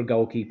early for a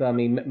goalkeeper. I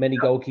mean, many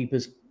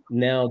goalkeepers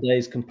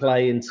nowadays can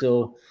play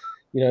until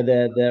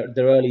their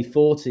early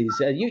 40s.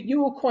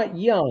 You were quite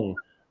young.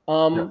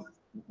 Yeah.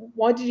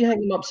 Why did you hang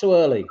them up so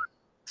early?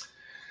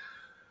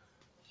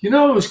 It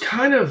was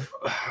kind of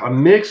a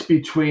mix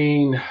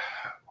between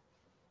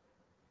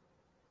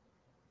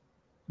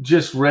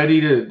just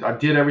ready to. I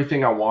did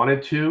everything I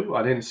wanted to.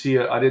 I didn't see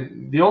it. I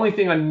didn't. The only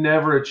thing I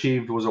never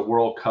achieved was a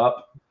World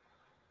Cup,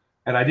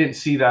 and I didn't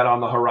see that on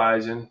the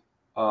horizon.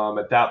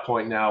 At that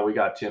point, now we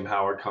got Tim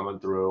Howard coming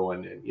through,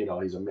 and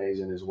he's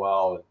amazing as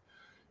well.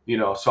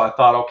 And, so I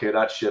thought, okay,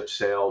 that ship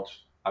sailed.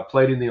 I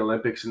played in the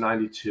Olympics in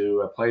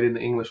 '92. I played in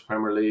the English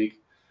Premier League,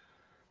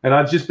 and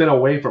I've just been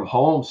away from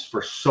homes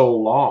for so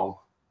long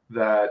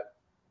that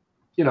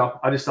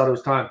I just thought it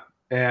was time.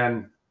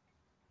 And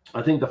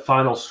I think the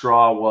final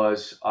straw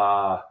was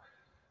not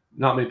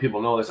many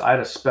people know this. I had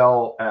a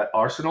spell at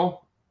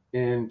Arsenal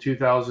in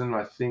 2000,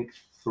 I think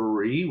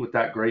 3, with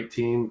that great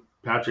team,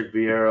 Patrick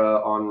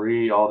Vieira,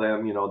 Henry, all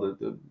them.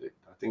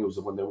 I think it was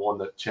when they won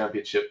the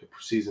championship the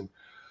season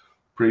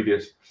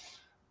previous.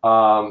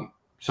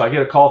 So I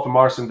get a call from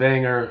Arsene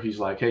Wenger. He's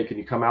like, "Hey, can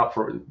you come out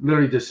for?"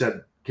 Literally just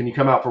said, "Can you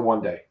come out for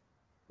one day?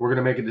 We're going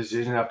to make a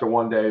decision after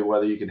one day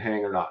whether you can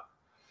hang or not."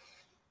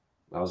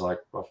 I was like,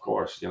 "Of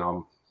course."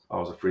 I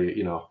was a free,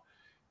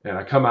 and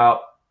I come out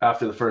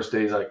after the first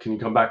day. He's like, "Can you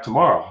come back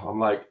tomorrow?" I'm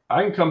like,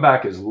 "I can come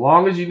back as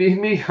long as you need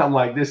me." I'm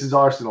like, "This is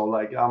Arsenal.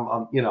 Like,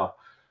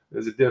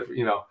 there's a different,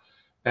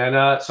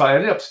 And so I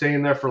ended up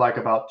staying there for like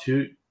about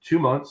two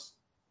months,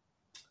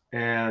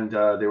 and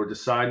they were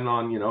deciding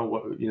on,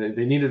 what,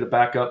 they needed a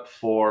backup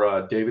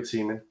for David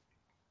Seaman,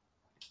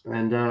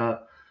 and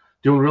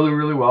doing really,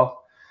 really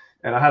well.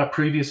 And I had a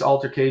previous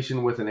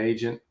altercation with an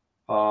agent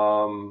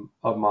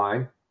of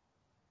mine,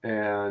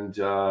 and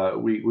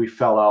we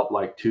fell out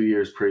like 2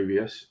 years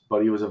previous.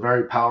 But he was a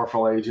very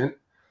powerful agent,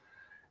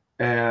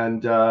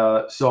 and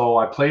so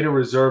I played a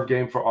reserve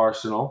game for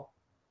Arsenal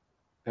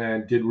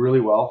and did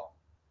really well.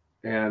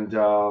 And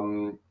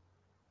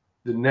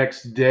the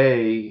next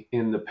day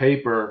in the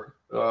paper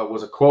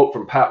was a quote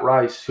from Pat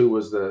Rice, who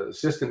was the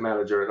assistant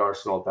manager at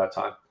Arsenal at that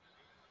time.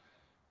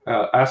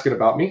 asking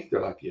about me.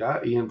 They're like, "Yeah,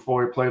 Ian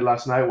Feuer played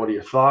last night. What are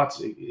your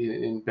thoughts?"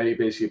 And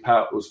basically,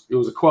 Pat was it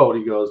was a quote.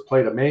 He goes,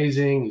 "Played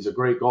amazing. He's a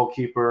great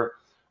goalkeeper.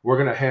 We're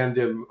going to hand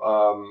him.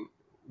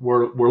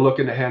 We're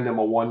looking to hand him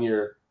a one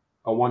year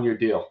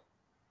deal,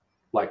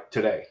 like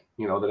today.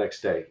 The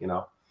next day.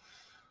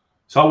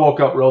 So I woke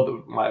up,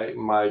 wrote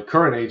my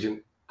current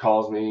agent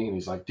calls me, and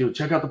he's like, "Dude,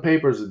 check out the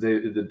papers,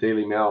 the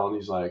Daily Mail," and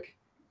he's like,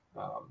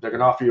 "They're going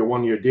to offer you a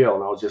 1 year deal,"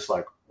 and I was just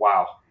like,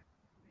 "Wow,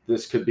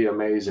 this could be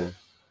amazing."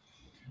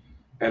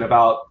 And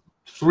about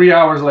 3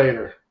 hours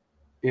later,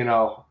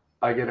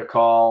 I get a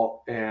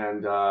call,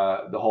 and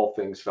the whole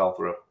thing's fell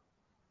through.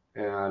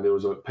 And it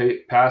was a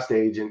past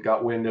agent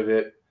got wind of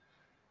it,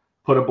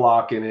 put a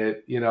block in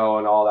it, and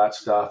all that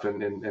stuff,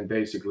 and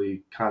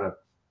basically kind of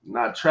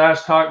not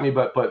trash talk me,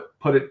 but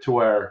put it to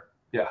where,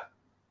 yeah.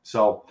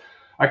 So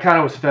I kind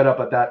of was fed up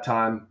at that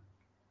time,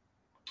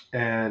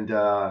 and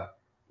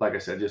like I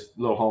said, just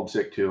a little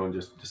homesick too, and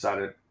just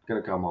decided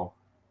gonna come home,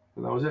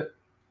 and that was it.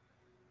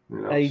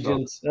 So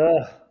Agents,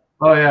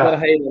 oh yeah, gotta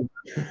hate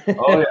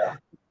oh them.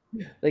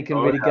 yeah, They can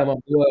oh really yeah, gum up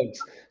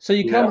works. So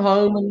you yeah. come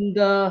home and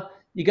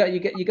you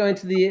go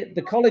into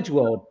the college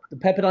world, the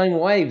Pepperdine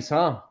Waves,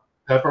 huh?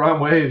 Pepper on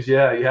waves,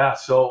 yeah, yeah.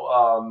 So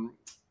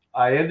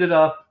I ended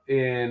up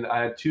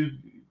I had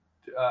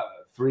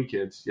three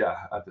kids, yeah,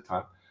 at the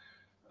time.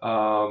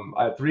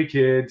 I had three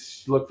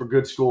kids, looked for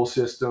good school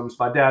systems.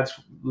 My dad's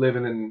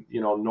living in,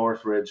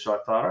 Northridge. So I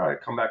thought, all right,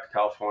 come back to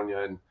California,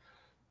 and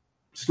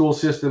school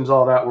systems,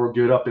 all that were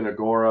good up in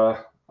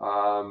Agora.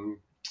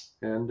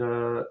 And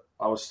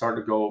I was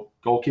starting to go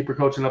goalkeeper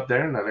coaching up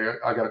there. And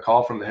I got a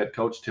call from the head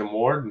coach, Tim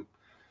Ward. And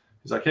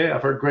he's like, "Hey,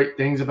 I've heard great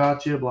things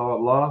about you, blah, blah,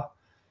 blah."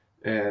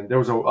 And there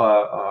was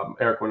a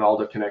Eric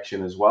Winalda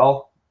connection as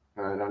well.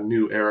 And I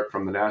knew Eric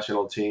from the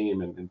national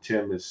team, and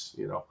Tim is,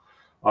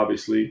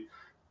 obviously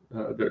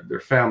their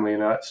family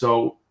and that.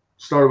 So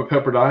started with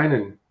Pepperdine,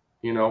 and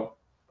you know,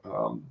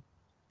 um,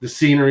 the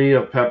scenery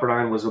of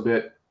Pepperdine was a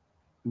bit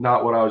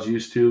not what I was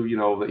used to.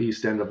 The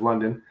East End of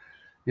London.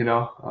 You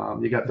got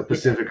the Yeah.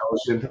 Pacific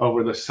Ocean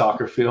over the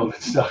soccer field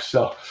and stuff.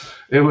 So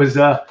it was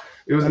a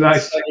And the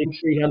nice sunny change.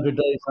 300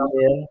 days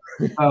in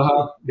the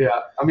Uh-huh. air.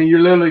 Yeah. I mean, you're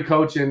literally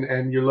coaching,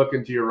 and you're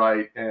looking to your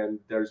right, and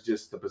there's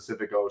just the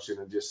Pacific Ocean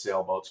and just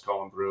sailboats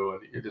going through,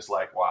 and you're just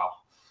like, wow,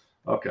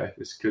 okay,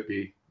 this could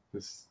be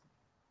this.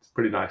 It's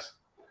pretty nice.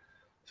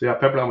 So yeah,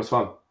 Pepperdine was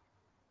fun.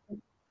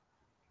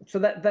 So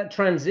that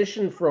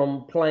transition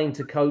from playing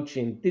to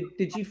coaching,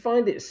 did you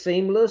find it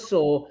seamless,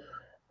 or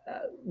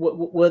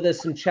were there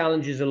some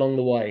challenges along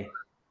the way?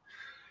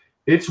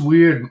 It's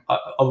weird.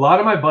 A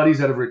lot of my buddies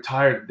that have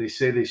retired, they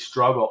say they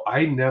struggle.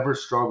 I never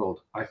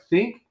struggled. I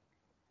think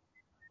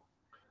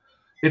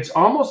it's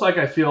almost like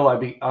I feel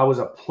I was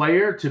a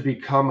player to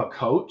become a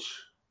coach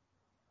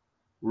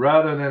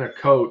rather than a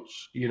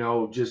coach,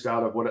 just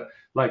out of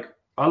like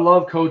I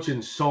love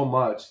coaching so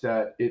much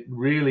that it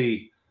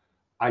really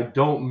I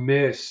don't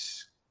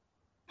miss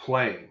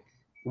playing.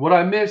 What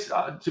I miss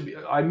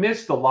I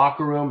miss the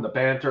locker room, the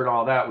banter and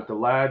all that with the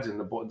lads and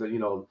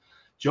the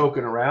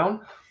joking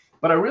around,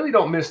 but I really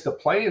don't miss the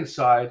playing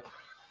side.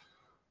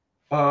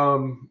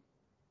 Um,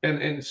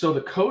 and so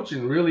the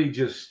coaching really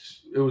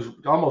just it was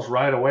almost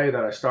right away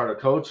that I started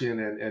coaching,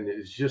 and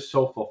it's just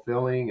so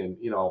fulfilling, and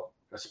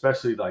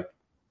especially like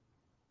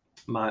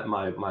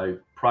my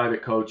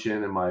private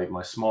coaching and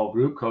my small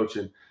group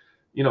coaching,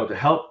 to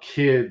help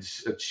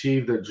kids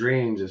achieve their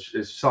dreams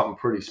is something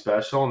pretty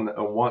special, and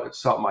it's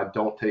something I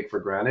don't take for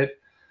granted.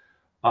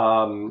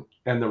 And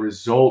the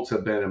results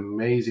have been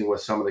amazing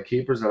with some of the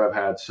keepers that I've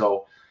had.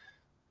 So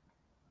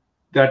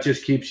that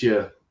just keeps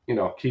you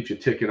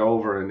ticking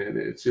over, and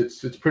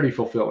it's pretty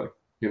fulfilling.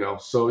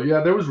 So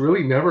yeah, there was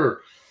really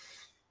never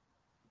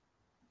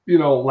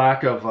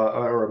lack of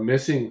or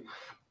missing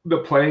the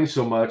playing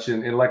so much.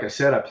 And like I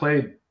said,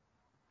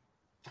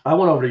 I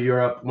went over to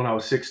Europe when I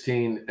was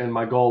 16, and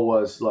my goal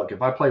was, look,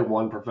 if I play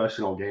one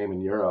professional game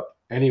in Europe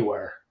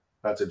anywhere,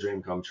 that's a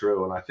dream come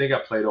true. And I think I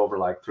played over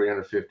like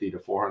 350 to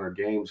 400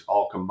 games,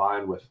 all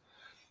combined with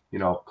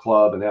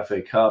club and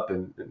FA Cup,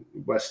 and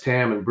West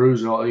Ham and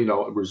Bruges and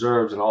all,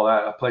 reserves and all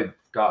that. I played,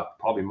 God,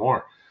 probably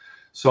more.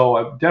 So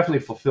I definitely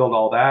fulfilled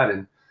all that,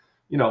 and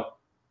you know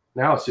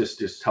now it's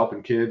just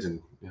helping kids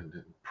and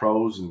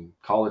pros and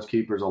college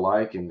keepers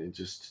alike, and it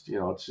just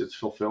it's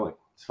fulfilling.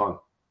 It's fun.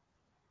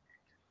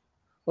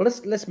 Well,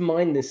 let's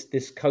mind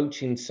this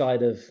coaching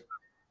side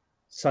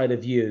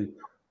of you.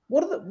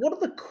 What are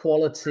the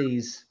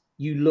qualities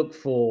you look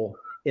for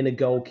in a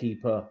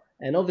goalkeeper?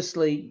 And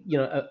obviously,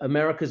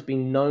 America's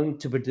been known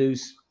to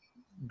produce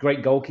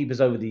great goalkeepers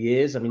over the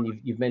years. I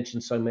mean, you've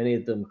mentioned so many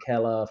of them: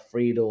 Keller,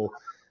 Friedel,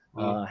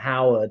 Mm.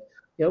 Howard.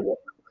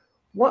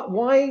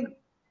 Why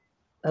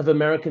have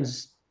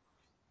Americans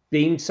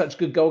been such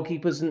good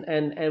goalkeepers?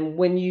 And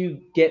when you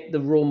get the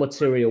raw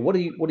material, what are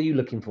you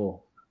looking for?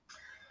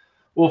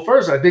 Well,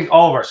 first, I think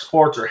all of our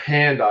sports are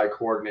hand-eye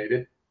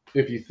coordinated.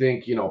 If you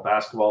think,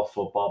 basketball,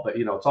 football, but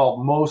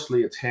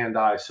it's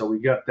hand-eye. So we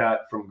got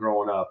that from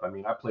growing up. I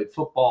mean, I played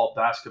football,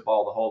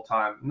 basketball the whole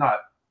time. Not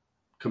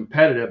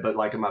competitive, but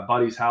like in my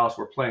buddy's house,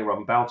 we're playing,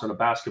 I'm bouncing a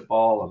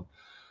basketball,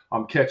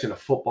 I'm catching a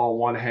football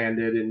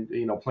one-handed,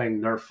 and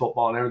playing Nerf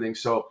football and everything.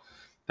 So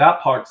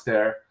that part's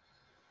there.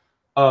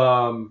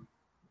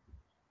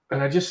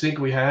 And I just think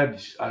we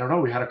had, I don't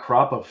know, we had a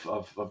crop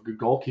of good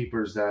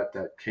goalkeepers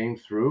that came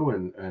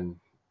through and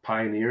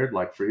pioneered,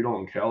 like Friedel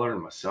and Keller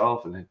and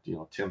myself, and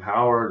Tim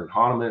Howard and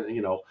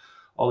Hahnemann,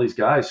 all these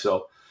guys.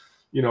 So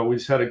we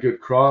just had a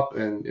good crop,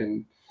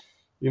 and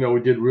we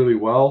did really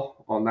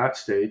well on that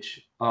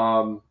stage.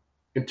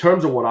 In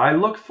terms of what I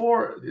look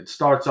for, it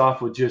starts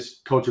off with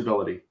just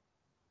coachability.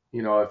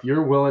 If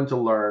you're willing to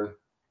learn,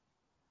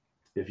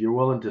 if you're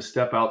willing to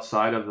step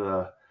outside of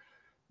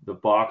the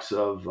box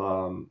of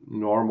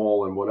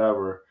normal and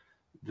whatever,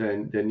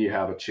 then you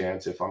have a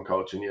chance if I'm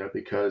coaching you,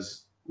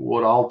 because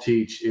what I'll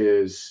teach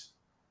is,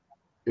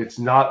 it's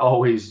not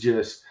always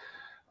just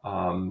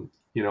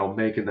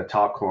making the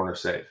top corner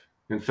save.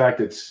 In fact,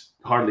 it's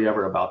hardly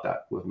ever about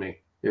that with me.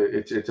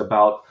 It's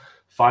about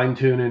fine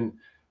tuning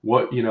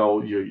what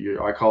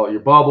your I call it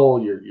your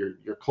bubble,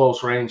 your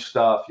close range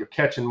stuff. You're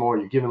catching more.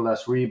 You're giving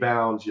less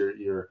rebounds.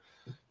 You're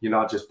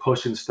not just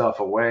pushing stuff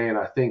away. And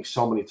I think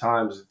so many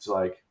times it's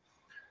like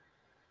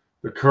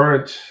the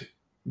current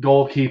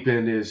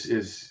goalkeeping is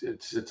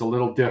it's a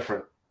little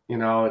different.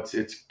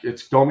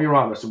 It's don't be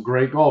wrong. There's some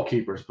great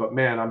goalkeepers, but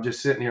man, I'm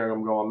just sitting here and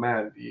I'm going,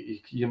 man,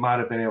 you might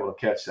have been able to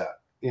catch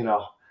that,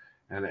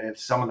 and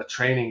some of the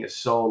training is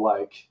so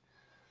like,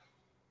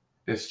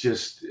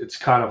 it's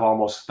kind of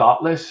almost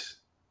thoughtless,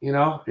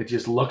 it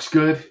just looks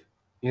good,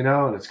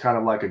 and it's kind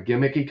of like a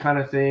gimmicky kind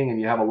of thing. And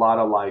you have a lot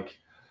of like,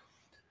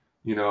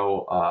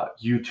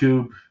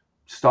 YouTube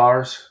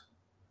stars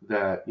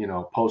that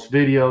post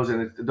videos,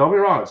 and don't be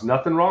wrong, it's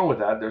nothing wrong with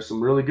that. There's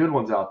some really good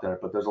ones out there,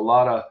 but there's a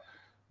lot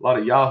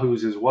of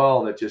yahoos as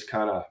well that just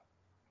kind of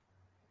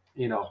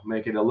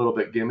make it a little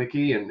bit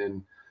gimmicky.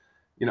 And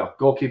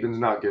goalkeeping's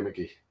not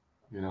gimmicky.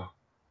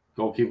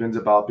 Goalkeeping's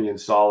about being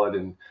solid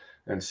and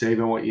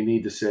saving what you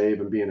need to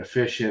save, and being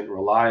efficient,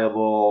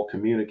 reliable,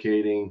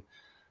 communicating,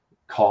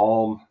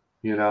 calm.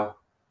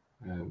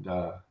 And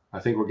I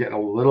think we're getting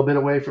a little bit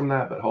away from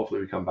that, but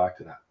hopefully we come back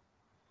to that.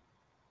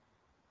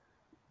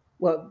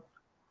 Well,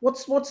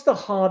 what's the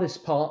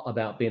hardest part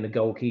about being a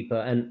goalkeeper?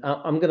 And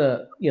I'm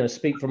gonna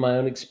speak from my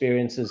own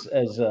experience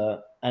as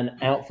an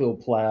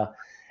outfield player,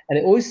 and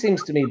it always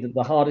seems to me that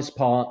the hardest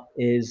part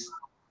is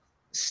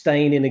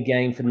staying in a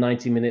game for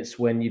 90 minutes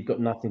when you've got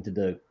nothing to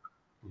do.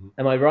 Mhm.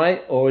 Am I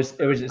right, or is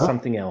it No,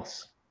 something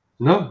else?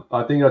 no,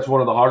 I think that's one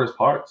of the hardest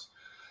parts.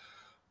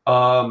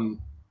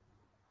 Um,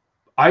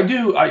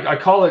 I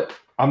call it.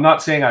 I'm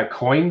not saying I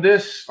coined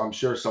this. I'm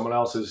sure someone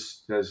else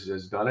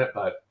has done it,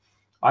 but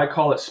I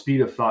call it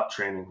speed of thought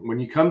training. When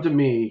you come to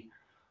me,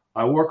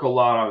 I work a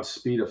lot on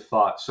speed of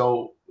thought.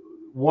 So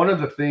one of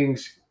the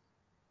things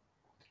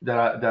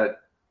that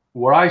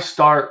where I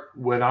start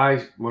when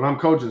I'm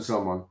coaching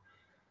someone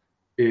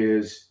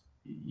is,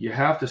 you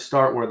have to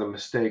start where the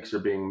mistakes are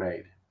being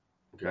made.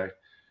 Okay.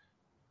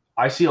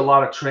 I see a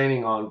lot of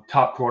training on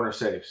top corner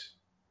saves.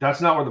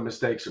 That's not where the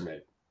mistakes are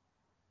made.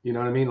 You know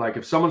what I mean? Like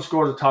if someone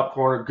scores a top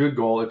corner, good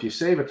goal. If you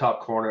save a top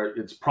corner,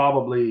 it's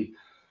probably,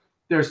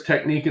 there's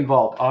technique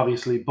involved,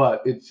 obviously,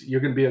 but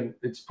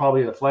it's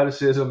probably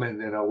athleticism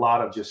and a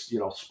lot of just,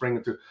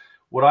 springing through.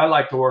 What I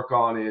like to work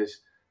on is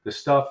the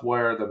stuff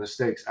where the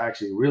mistakes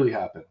actually really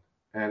happen.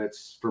 And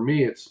for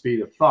me, it's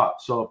speed of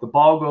thought. So if the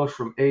ball goes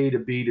from A to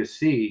B to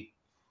C,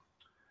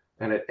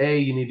 and at A,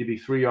 you need to be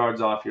 3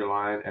 yards off your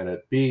line, and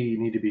at B, you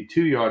need to be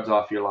 2 yards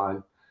off your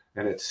line,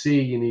 and at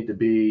C, you need to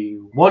be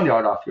 1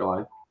 yard off your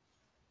line.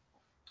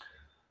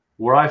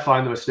 Where I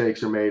find the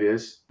mistakes are made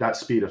is that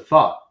speed of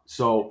thought.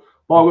 So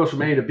ball goes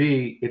from A to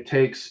B, it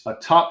takes a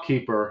top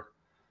keeper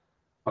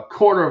a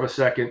quarter of a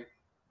second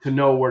to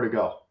know where to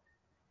go.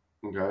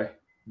 Okay.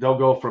 They'll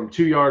go from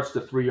 2 yards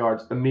to 3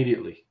 yards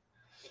immediately.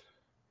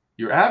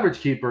 Your average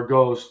keeper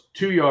goes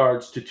 2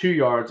 yards to 2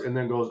 yards and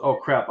then goes, oh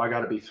crap, I got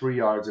to be 3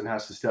 yards, and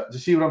has to step. Do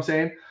you see what I'm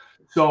saying?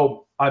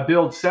 So I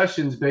build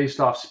sessions based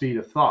off speed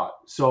of thought.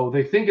 So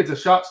they think it's a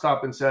shot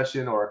stopping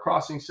session or a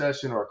crossing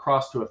session or a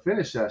cross to a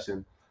finish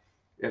session.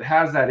 It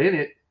has that in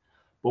it.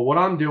 But what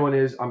I'm doing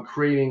is I'm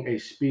creating a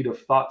speed of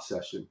thought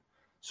session.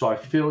 So I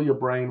fill your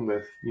brain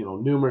with,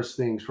 numerous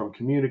things, from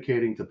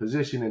communicating to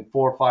positioning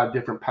 4 or 5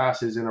 different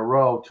passes in a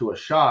row to a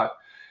shot.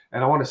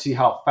 And I want to see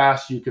how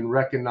fast you can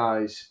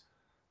recognize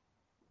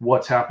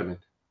what's happening.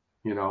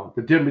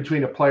 The difference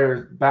between a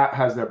player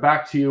has their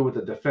back to you with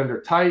a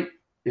defender tight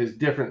is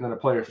different than a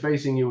player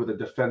facing you with a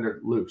defender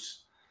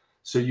loose.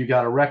 So you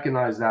got to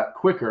recognize that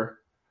quicker.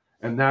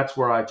 And that's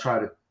where I try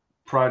to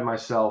pride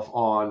myself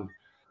on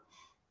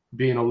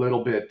being a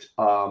little bit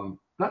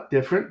not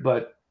different,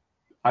 but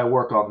I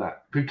work on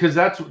that, because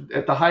that's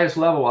at the highest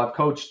level. I've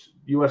coached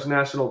U.S.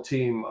 national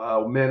team,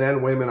 men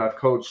and women. I've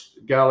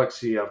coached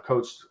Galaxy. I've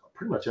coached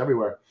pretty much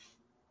everywhere.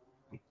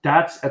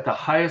 That's at the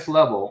highest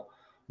level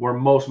where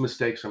most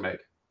mistakes are made,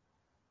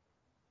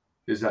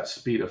 is that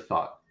speed of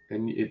thought.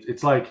 And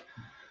it's like,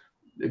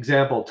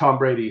 example, Tom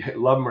Brady,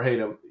 love him or hate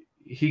him,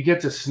 he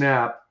gets a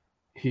snap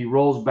he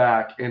rolls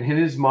back, and in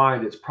his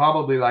mind, it's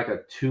probably like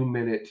a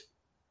 2-minute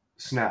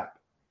snap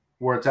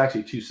where it's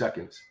actually 2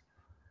 seconds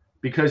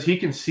because he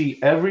can see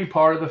every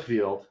part of the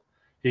field.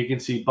 He can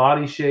see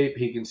body shape,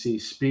 he can see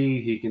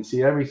speed, he can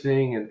see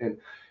everything, and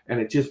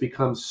it just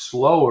becomes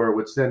slower,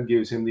 which then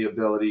gives him the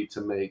ability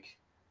to make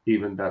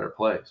even better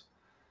plays.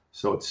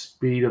 So it's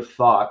speed of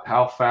thought.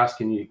 How fast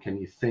can you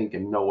think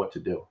and know what to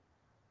do?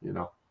 You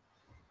know,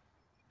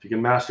 if you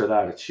can master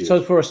that, it's So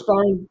huge. for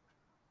aspiring,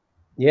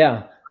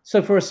 yeah.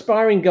 So for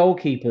aspiring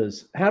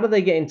goalkeepers, how do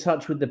they get in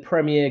touch with the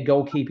Premier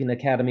Goalkeeping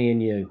Academy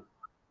in you?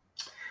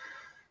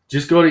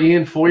 Just go to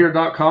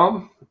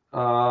ianfeuer.com,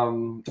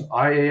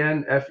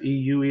 IANFEUER.com,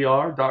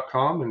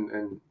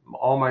 and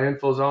all my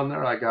info's on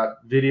there. I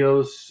got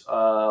videos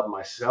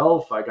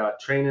myself. I got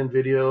training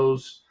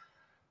videos,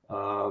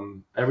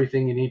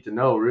 everything you need to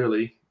know,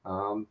 really.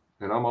 And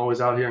I'm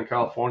always out here in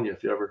California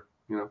if you ever,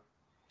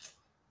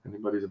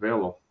 anybody's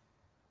available.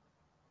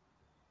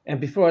 And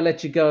before I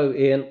let you go,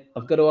 Ian,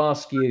 I've got to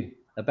ask you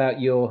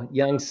about your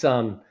young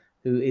son,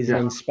 who is an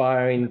Yeah,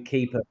 inspiring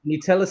keeper. Can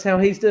you tell us how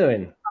he's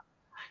doing?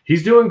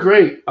 he's doing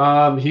great.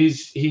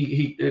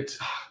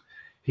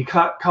 He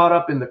got caught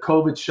up in the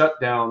COVID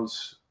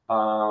shutdowns.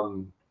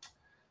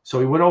 So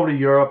he went over to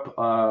Europe.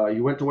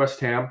 He went to West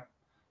Ham,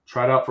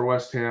 tried out for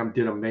West Ham,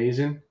 did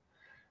amazing.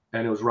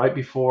 And it was right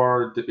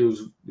before, it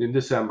was in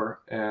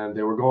December, and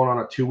they were going on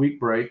a 2-week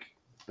break.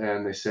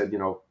 And they said,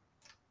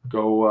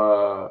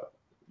 go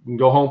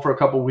go home for a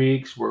couple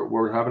weeks.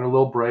 We're having a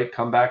little break.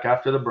 Come back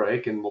after the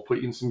break, and we'll put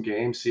you in some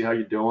games, see how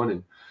you're doing.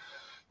 And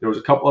there was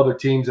a couple other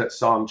teams that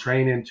saw him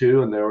training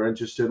too, and they were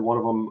interested. One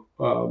of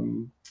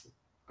them,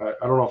 I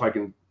don't know if I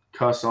can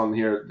cuss on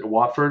here.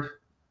 Watford,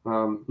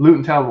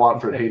 Luton Town,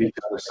 Watford hate each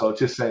other, so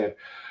just saying.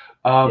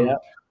 Yeah.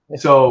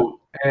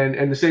 So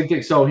and the same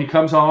thing. So he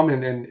comes home,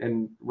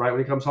 and right when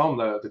he comes home,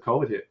 the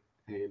COVID hit,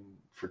 and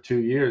for 2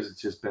 years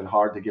it's just been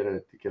hard to get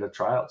a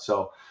tryout.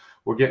 So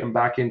we're getting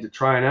back into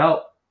trying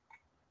out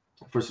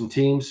for some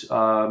teams.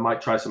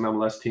 Might try some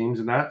MLS teams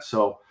and that.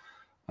 So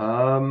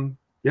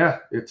yeah,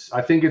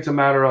 I think it's a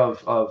matter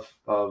of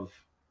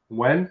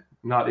when,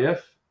 not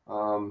if.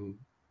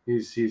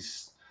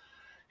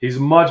 He's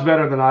much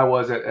better than I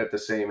was at the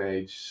same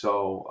age.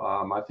 So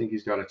I think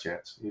he's got a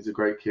chance. He's a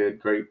great kid,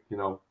 great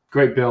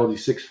build.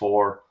 He's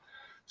 6'4",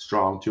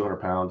 strong, 200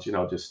 pounds.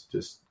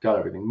 Just got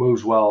everything.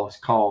 Moves well. He's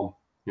calm.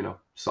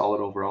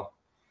 Solid overall.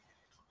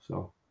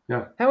 So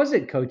yeah. How is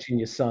it coaching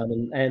your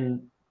son,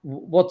 and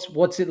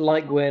what's it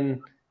like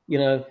when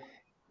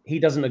he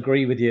doesn't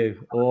agree with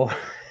you, or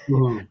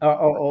Mhm.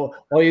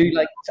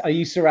 are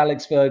you Sir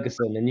Alex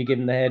Ferguson and you give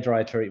him the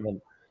hairdryer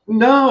treatment?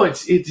 No,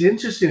 it's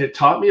interesting. It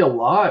taught me a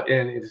lot,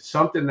 and it's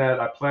something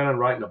that I plan on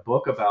writing a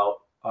book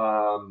about.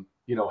 How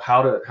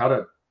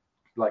to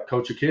like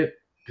coach a kid,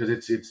 because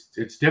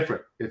it's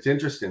different. It's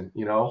interesting.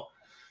 You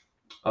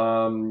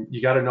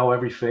got to know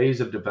every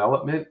phase of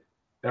development,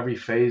 every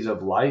phase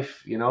of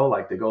life.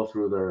 Like they go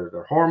through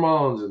their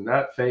hormones, and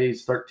that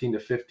phase, 13 to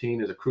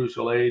 15, is a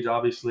crucial age,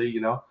 obviously.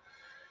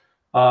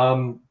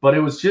 But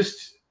it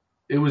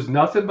was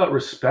nothing but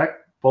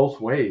respect both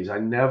ways.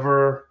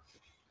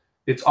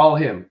 It's all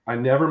him. I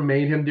never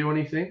made him do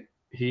anything.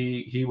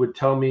 He would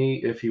tell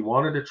me if he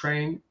wanted to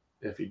train,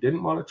 if he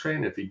didn't want to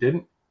train, if he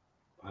didn't,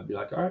 I'd be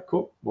like, all right,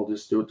 cool. We'll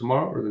just do it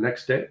tomorrow or the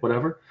next day,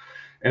 whatever.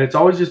 And it's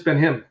always just been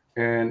him,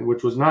 and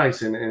which was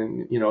nice.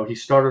 And he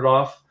started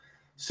off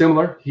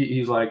similar.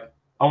 He's like,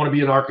 I want to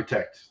be an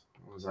architect.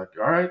 I was like,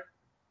 all right,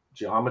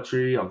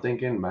 geometry. I'm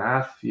thinking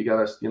math. You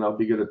gotta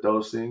be good at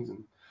those things.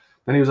 And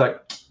then he was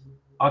like,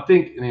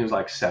 and he was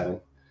like 7.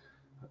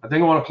 I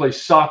think I want to play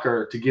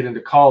soccer to get into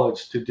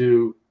college to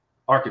do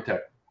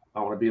architect.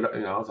 I want to be,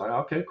 I was like,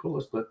 okay, cool.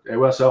 Let's put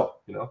AOSL,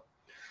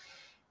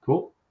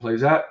 cool.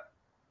 Plays that.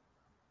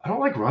 I don't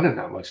like running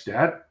that much,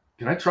 Dad.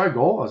 Can I try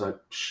goal? I was like,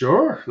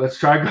 sure, let's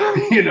try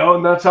goal,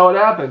 and that's how it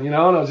happened, and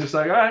I was just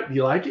like, all right, do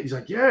you like it? He's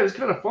like, yeah, it's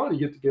kind of fun. You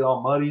get to get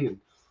all muddy and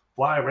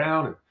fly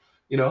around,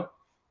 and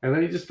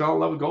then he just fell in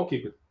love with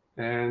goalkeeping.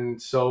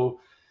 And so,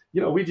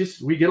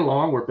 we get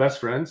along. We're best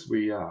friends.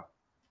 We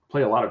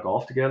play a lot of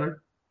golf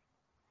together.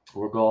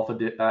 We're golf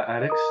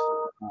addicts.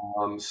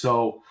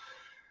 So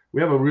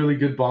we have a really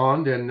good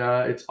bond, and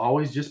it's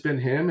always just been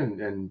him.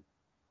 And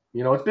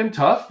it's been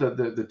tough,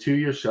 the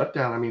 2-year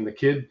shutdown. I mean, the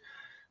kid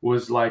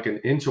was like an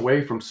inch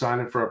away from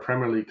signing for a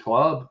Premier League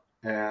club,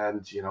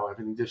 and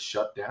everything just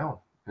shut down,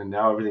 and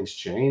now everything's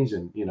changed,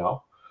 and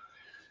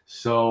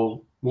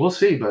so we'll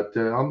see. But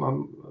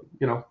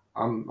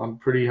I'm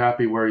pretty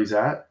happy where he's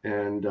at,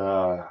 and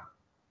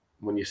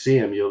when you see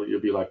him, you'll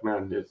be like,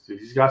 man,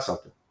 he's got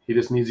something. He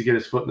just needs to get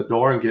his foot in the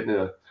door and get in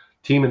a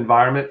team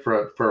environment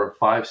for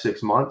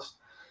 5-6 months,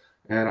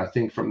 and I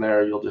think from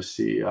there you'll just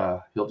see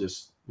he'll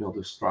just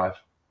thrive.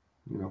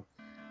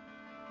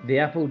 The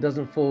apple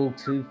doesn't fall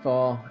too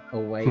far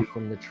away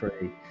from the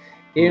tree.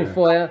 Ian Yeah.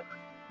 Feuer,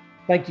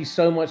 thank you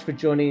so much for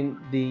joining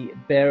the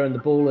Bear and the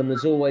Ball. And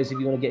as always, if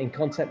you want to get in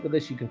contact with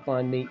us, you can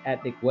find me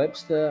at Nick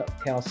Webster,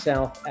 Cal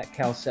South at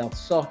Cal South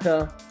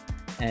Soccer,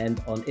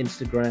 and on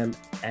Instagram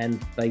and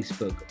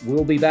Facebook.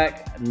 We'll be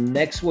back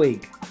next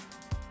week.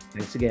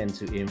 Thanks again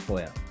to Ian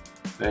Feuer.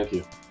 Thank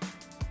you.